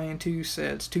 Metallica was playing two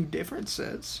different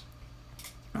sets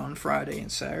on Friday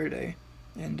and Saturday,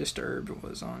 and Disturbed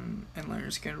was on, and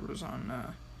Lynyrd Skynyrd was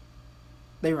on.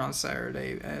 They were on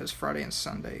Saturday, as Friday and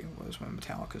Sunday was when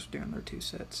Metallica was doing their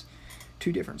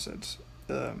two different sets.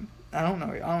 I don't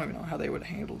even know how they would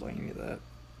have handled any of that.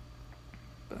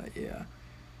 But yeah,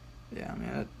 I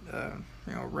mean,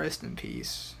 rest in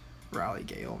peace, Riley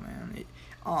Gale, man.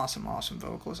 Awesome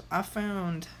vocalist. I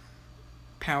found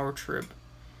Power Trip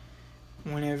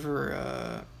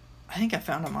whenever, I think I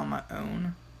found them on my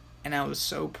own, and I was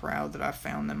so proud that I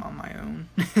found them on my own.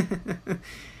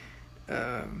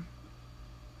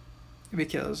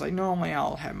 Because, like, normally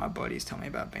I'll have my buddies tell me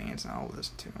about bands, and I'll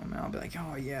listen to them, and I'll be like,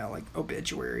 oh, yeah, like,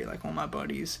 Obituary, like, one of my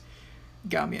buddies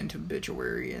got me into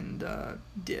Obituary and,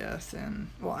 Death, and,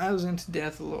 well, I was into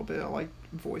Death a little bit. I like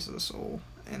Voice of the Soul,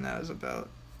 and that was about,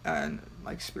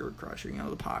 like, Spirit Crusher,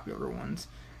 the popular ones.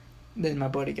 Then my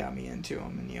buddy got me into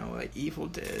them, and, like, Evil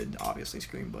Dead, obviously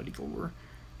Scream Bloody Gore,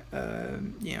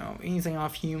 anything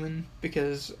off Human,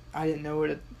 because I didn't know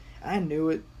it, I knew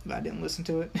it, but I didn't listen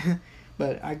to it.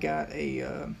 But I got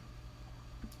a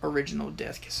original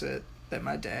Death cassette that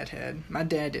my dad had. My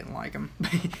dad didn't like them,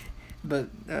 but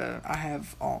I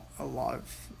have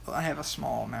I have a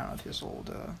small amount of his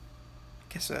old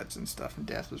cassettes and stuff, and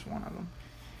Death was one of them.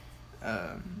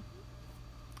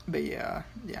 But yeah,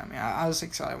 I mean, I was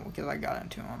excited because I got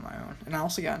into them on my own, and I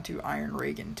also got into Iron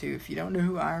Reagan too. If you don't know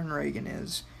who Iron Reagan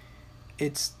is,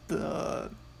 it's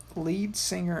the lead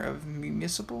singer of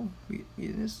Municipal.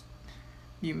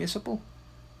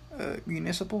 The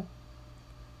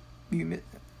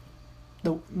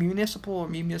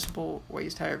municipal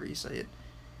waste, however you say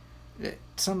it.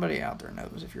 Somebody out there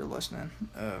knows if you're listening,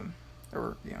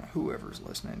 or whoever's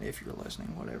listening, if you're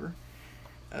listening, whatever.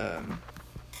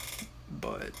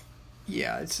 But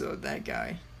yeah, it's that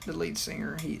guy, the lead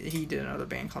singer. He did another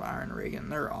band called Iron Reagan.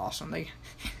 They're awesome.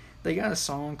 They got a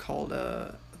song called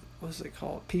what's it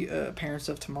called? Parents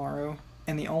of Tomorrow.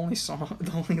 And the only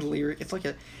lyric, it's like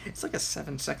a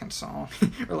 7-second song,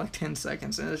 or like 10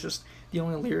 seconds, and it's just, the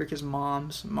only lyric is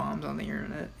mom's on the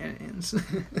internet, and it ends.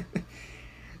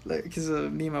 Because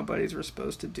me and my buddies were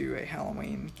supposed to do a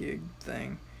Halloween gig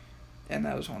thing, and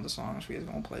that was one of the songs we was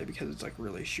going to play because it's like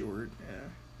really short.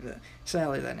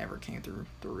 Sadly, that never came through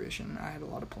fruition. I had a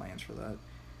lot of plans for that.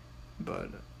 But,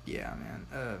 yeah,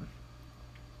 man.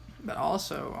 But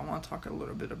also, I want to talk a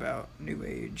little bit about New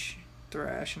Age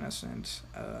thrash in a sense,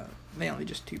 mainly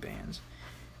just two bands.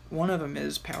 One of them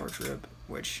is Power Trip,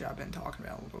 which I've been talking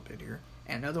about a little bit here,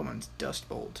 and another one's Dust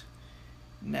Bolt.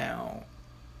 Now,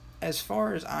 as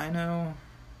far as I know,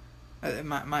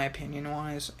 my opinion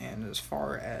wise, and as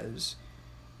far as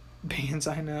bands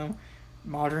I know,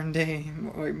 modern day,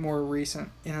 like more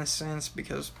recent in a sense,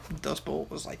 because Dust Bolt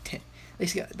was like 10,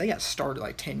 they got started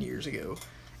like 10 years ago,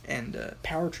 and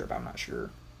Power Trip, I'm not sure.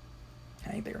 I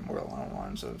think they were more along the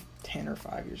lines of 10 or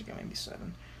 5 years ago, maybe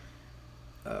 7.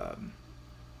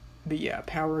 But yeah,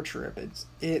 Power Trip,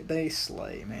 they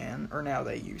slay, man. Or now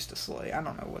they used to slay. I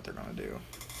don't know what they're gonna do.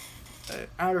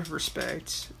 Out of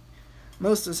respect,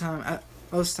 most of the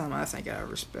time I think out of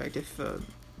respect, if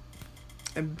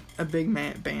a big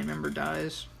band member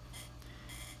dies,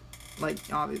 like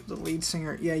the lead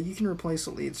singer, yeah, you can replace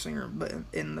the lead singer, but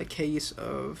in the case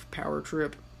of Power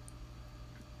Trip,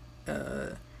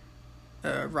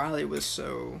 Riley was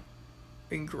so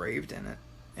engraved in it,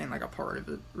 and like a part of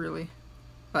it, really.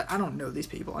 Like, I don't know these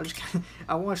people.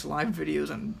 I watch live videos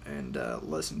and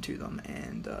listen to them,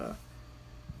 and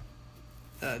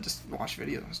just watch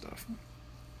videos and stuff.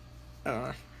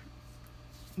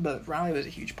 But Riley was a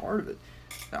huge part of it.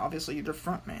 Obviously, the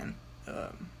front man.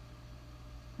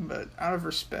 But out of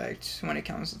respect, when it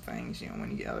comes to things,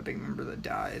 when you get a big member that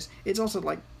dies, it's also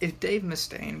like, if Dave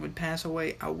Mustaine would pass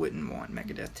away, I wouldn't want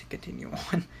Megadeth to continue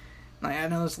on. Like, I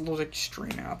know it's a little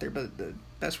extreme out there, but the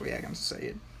best way I can say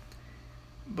it.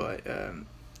 But,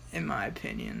 in my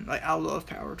opinion, like, I love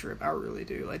Power Trip, I really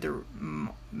do. Like, they're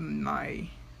my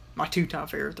two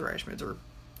top favorite thrash bands are,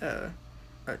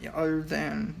 other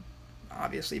than,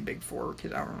 obviously, Big Four,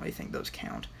 because I don't really think those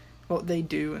count. Well, they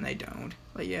do and they don't.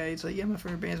 Like, yeah, it's like, yeah, my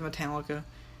favorite band's Metallica.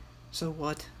 So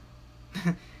what?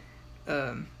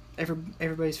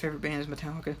 Everybody's favorite band is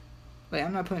Metallica. Like,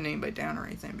 I'm not putting anybody down or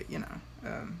anything, but, you know.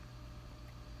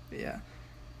 But yeah.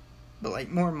 But, like,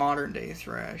 more modern day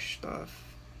thrash stuff.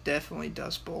 Definitely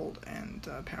Dust Bolt and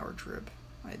Power Trip.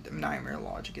 Nightmare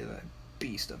Logic is a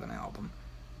beast of an album.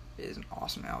 It is an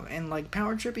awesome album. And, like,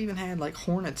 Power Trip even had, like,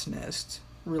 Hornet's Nest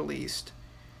released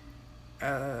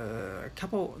a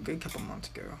good couple months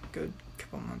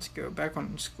ago. Back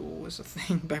when school was a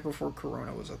thing. Back before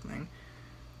Corona was a thing.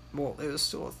 Well, it was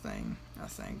still a thing, I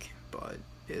think. But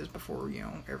it was before, you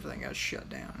know, everything got shut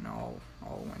down and all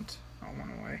went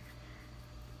away.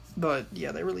 But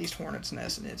yeah, they released Hornet's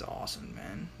Nest and it's awesome,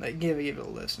 man. Like, give it a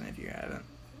listen if you haven't.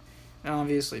 And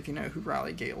obviously, if you know who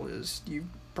Riley Gale is, you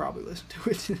probably listened to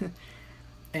it.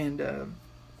 And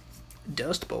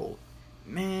Dust Bolt,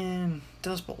 man,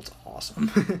 Dust Bolt's awesome.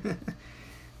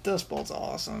 Dust Bolt's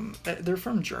awesome. They're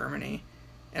from Germany,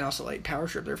 and also like Power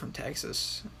Trip, they're from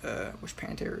Texas, which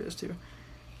Pantera is too.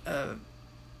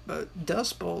 But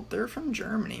Dust Bolt, they're from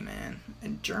Germany, man.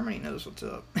 And Germany knows what's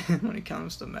up when it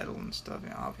comes to metal and stuff. You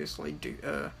know, obviously,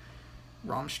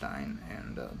 Rammstein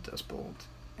and Dust Bolt.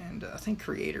 And I think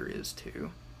Creator is too.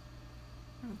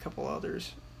 A couple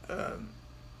others.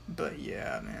 But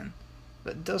yeah, man.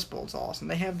 But Dust Bolt's awesome.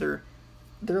 They have their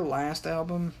last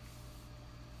album,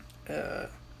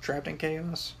 Trapped in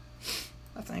Chaos,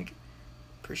 I think.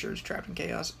 Pretty sure it's Trapped in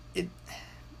Chaos.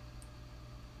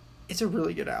 It's a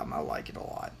really good album. I like it a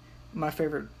lot. My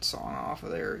favorite song off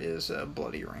of there is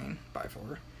Bloody Rain, by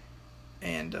far.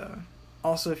 And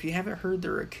also, if you haven't heard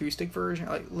their acoustic version,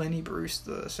 like Lenny Bruce,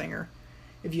 the singer,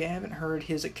 if you haven't heard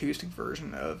his acoustic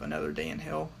version of Another Day in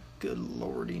Hell, good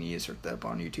lord, you need to search that up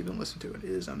on YouTube and listen to it. It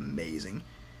is amazing.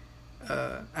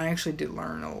 I actually did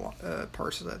learn a lot,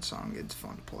 parts of that song. It's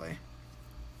fun to play.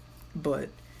 But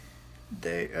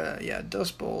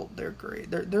Dust Bolt, they're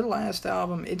great. Their last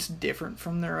album, it's different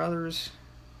from their others,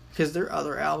 because their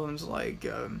other albums, like,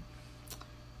 oh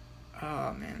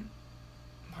man,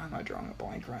 why am I drawing a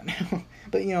blank right now?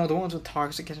 But, you know, the ones with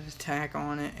Toxic Attack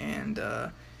on it, and,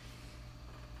 oh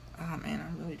man,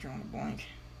 I'm really drawing a blank.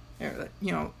 Yeah,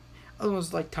 you know, other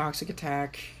ones like Toxic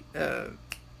Attack, oh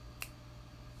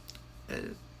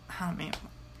man,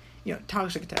 you know,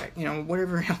 Toxic Attack, you know,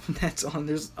 whatever album that's on,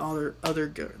 there's other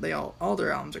good, all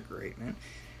their albums are great, man.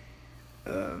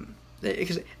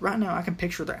 Because right now I can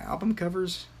picture their album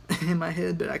covers in my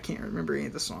head, but I can't remember any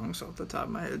of the songs off the top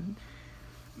of my head.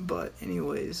 But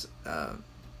anyways,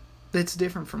 it's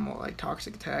different from what like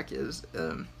Toxic Attack is.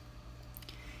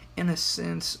 In a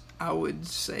sense, I would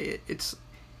say it's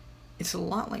a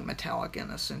lot like Metallica in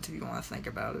a sense, if you want to think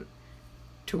about it.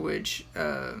 To which,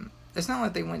 it's not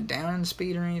like they went down in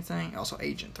speed or anything. Also,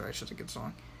 Agent Thrash is a good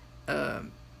song.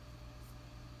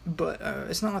 But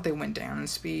it's not like they went down in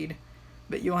speed.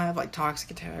 But you'll have like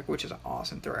Toxic Attack, which is an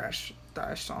awesome thrash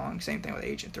song. Same thing with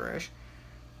Agent Thrash.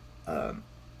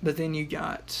 But then you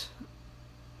got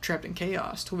Trapped in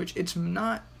Chaos, to which it's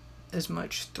not as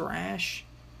much thrash,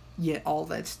 yet all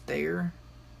that's there.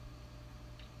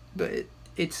 But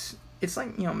it's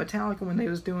like, you know, Metallica when they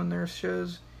was doing their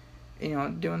shows, you know,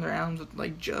 doing their albums with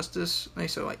like Justice. They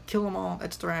say like Kill 'Em All,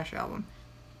 that's thrash album.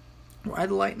 Ride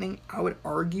the Lightning, I would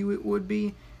argue it would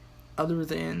be, other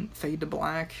than Fade to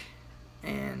Black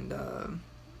and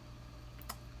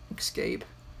Escape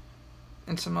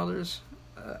and some others.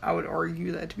 I would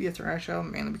argue that to be a thrash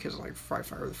album, mainly because of like Fight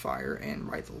Fire with Fire and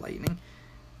Ride the Lightning.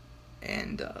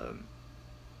 And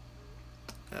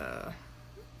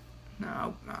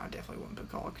no, I definitely wouldn't put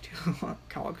Call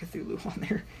of Cthulhu on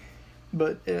there.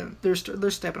 But they're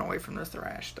stepping away from their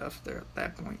thrash stuff there at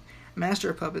that point.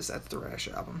 Master of Puppets, that's a thrash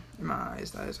album. In my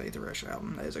eyes, that is a thrash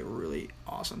album. That is a really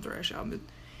awesome thrash album.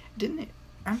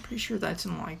 I'm pretty sure that's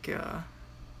in like,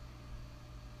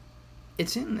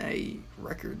 it's in a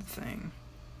record thing.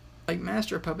 Like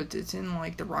Master of Puppets, it's in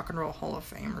like the Rock and Roll Hall of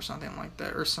Fame or something like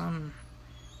that, or some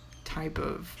type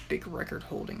of big record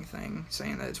holding thing,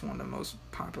 saying that it's one of the most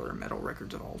popular metal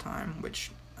records of all time,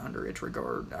 which under its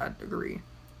regard, I'd agree.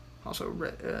 Also,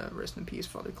 rest in peace,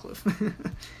 Father Cliff. A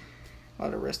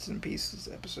lot of rest in peace this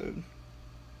episode.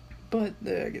 But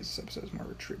I guess this episode is more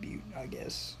of a tribute, I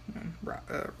guess. You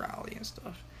know, Riley and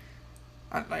stuff.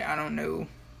 I don't know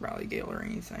Riley Gale or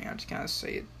anything. I just kind of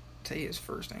say his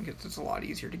first name because it's a lot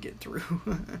easier to get through.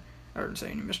 Other than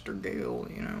saying Mr. Gale,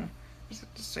 you know.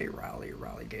 Just say Riley or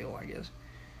Riley Gale, I guess.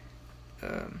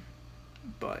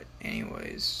 But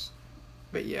anyways,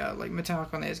 but yeah, like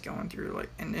Metallica on that is going through like,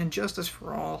 and Justice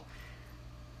for All,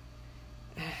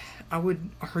 I would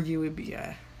argue would be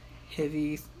a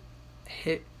heavy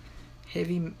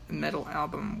metal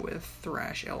album with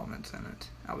thrash elements in it.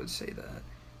 I would say that.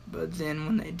 But then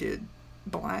when they did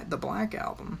the Black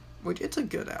Album, which it's a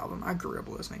good album. I grew up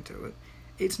listening to it.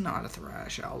 It's not a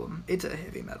thrash album. It's a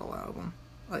heavy metal album.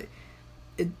 Like,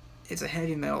 it's a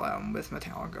heavy metal album with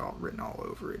Metallica written all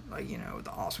over it. Like,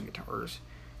 the awesome guitars.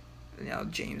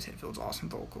 James Hetfield's awesome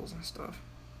vocals and stuff.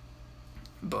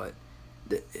 But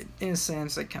in a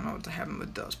sense, that kind of what happened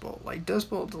with Dust Bowl. Like, Dust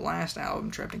Bowl, the last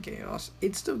album, Trapped in Chaos,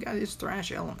 it's still got its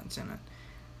thrash elements in it.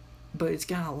 But it's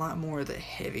got a lot more of the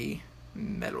heavy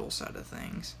metal side of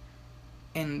things.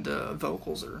 And the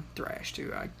vocals are thrash,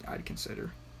 too, I'd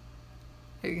consider.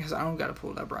 Because I don't got to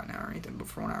pull it up right now or anything, but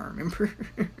from what I remember.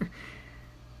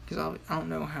 Because I don't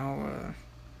know how,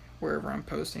 wherever I'm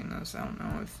posting this, I don't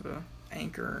know if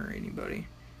Anchor or anybody.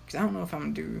 Because I don't know if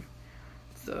I'm going to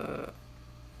do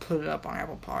put it up on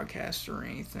Apple Podcasts or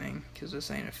anything, because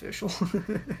this ain't official.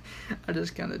 I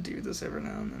just kind of do this every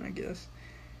now and then, I guess.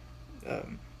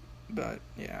 But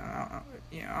yeah,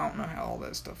 I don't know how all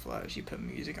that stuff flies. You put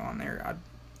music on there, I'm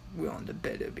willing to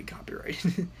bet it'd be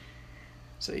copyrighted.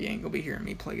 So you ain't gonna be hearing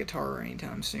me play guitar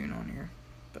anytime soon on here.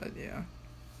 But yeah.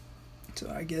 So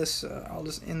I guess I'll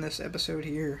just end this episode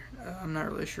here. I'm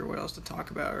not really sure what else to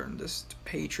talk about, or just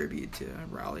pay tribute to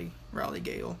Riley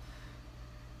Gale.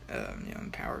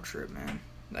 Power Trip, man.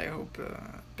 I hope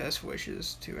best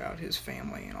wishes to out his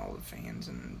family and all the fans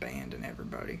and band and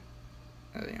everybody.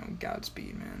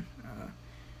 Godspeed, man.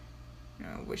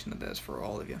 Wishing the best for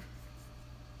all of you.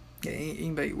 Yeah,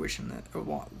 anybody wishing that,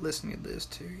 or listening to this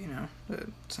too, the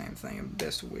same thing,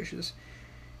 best wishes.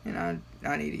 And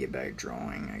I need to get back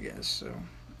drawing, I guess, so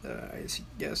I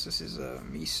guess this is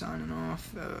me signing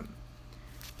off.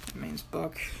 My name's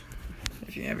Buck.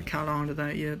 If you haven't caught on to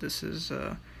that yet, this is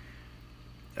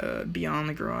Beyond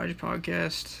the Garage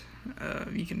podcast.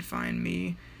 You can find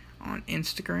me on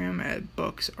Instagram at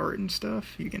Buck's Art and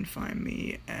Stuff. You can find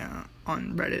me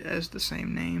on Reddit as the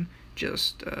same name,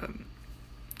 just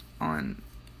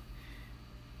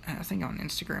I think on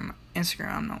Instagram,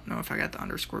 I don't know if I got the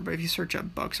underscore, but if you search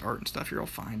up Buck's Art and Stuff, you'll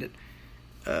find it.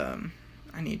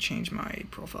 I need to change my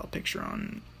profile picture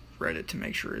on Reddit to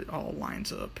make sure it all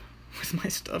lines up with my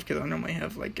stuff, because I normally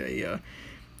have like a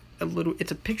little,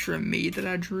 it's a picture of me that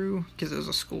I drew, because it was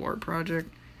a school art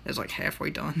project. It's like halfway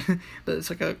done, but it's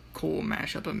like a cool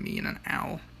mashup of me and an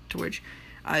owl, to which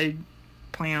I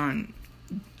plan on,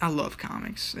 I love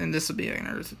comics, and this will be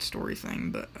another story thing,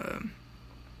 but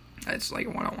that's like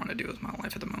what I want to do with my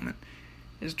life at the moment,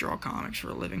 is draw comics for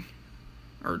a living,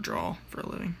 or draw for a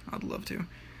living. I'd love to.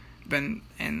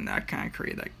 And I kind of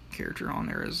created that character on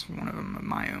there as one of them,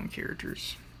 my own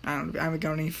characters. I haven't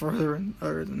gone any further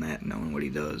other than that, knowing what he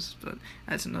does, but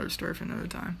that's another story for another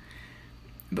time.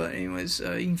 But anyways,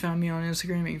 you can find me on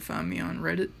Instagram, you can find me on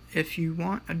Reddit. If you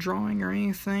want a drawing or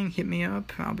anything, hit me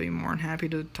up. I'll be more than happy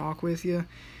to talk with you,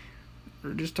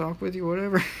 or just talk with you,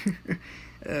 whatever.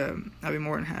 I'll be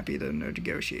more than happy to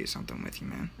negotiate something with you,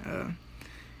 man.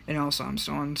 And also, I'm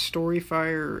still on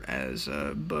Storyfire as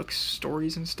books,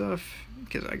 stories, and stuff,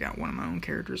 because I got one of my own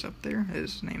characters up there.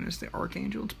 His name is the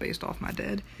Archangel. It's based off my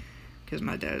dad, because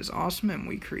my dad is awesome, and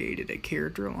we created a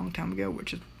character a long time ago,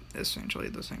 which is essentially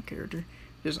the same character.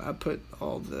 Just I put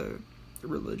all the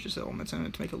religious elements in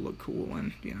it to make it look cool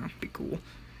and, be cool.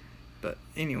 But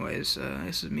anyways,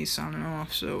 this is me signing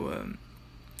off. So,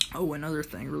 another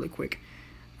thing really quick.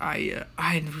 I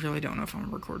really don't know if I'm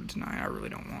recording tonight. I really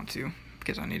don't want to,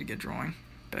 because I need to get drawing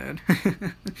bad.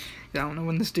 I don't know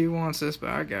when this dude wants this, but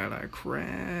I got a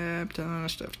crap ton of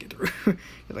stuff to get through.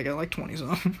 Because I got like 20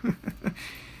 something.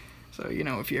 So,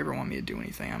 if you ever want me to do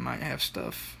anything, I might have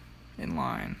stuff in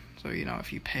line. So,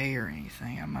 if you pay or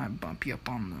anything, I might bump you up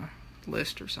on the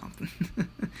list or something.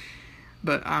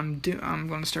 But I'm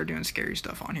going to start doing scary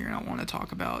stuff on here, and I want to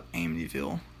talk about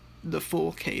Amityville, the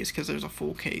full case, because there's a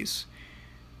full case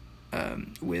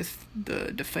with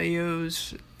the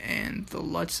DeFeos and the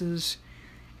Lutzes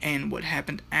and what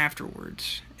happened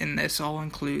afterwards. And this all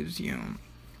includes,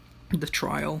 the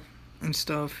trial and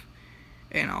stuff,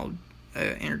 and I'll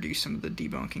introduce some of the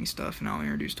debunking stuff, and I'll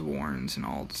introduce the Warrens and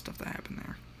all the stuff that happened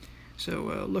there.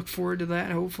 So look forward to that,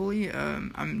 hopefully.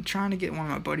 I'm trying to get one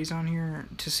of my buddies on here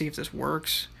to see if this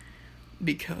works,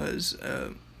 because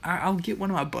I'll get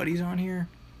one of my buddies on here,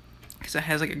 because it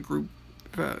has like a group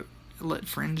let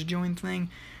friends join thing,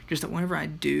 just that whenever I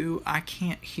do, I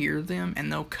can't hear them,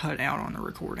 and they'll cut out on the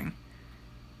recording,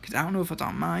 because I don't know if it's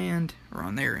on my end or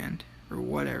on their end or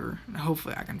whatever.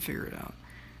 Hopefully I can figure it out.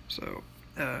 So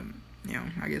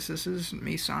I guess this is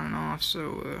me signing off,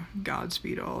 so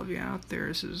Godspeed all of you out there.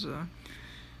 This is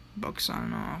Buck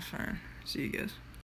signing off. Alright, see you guys.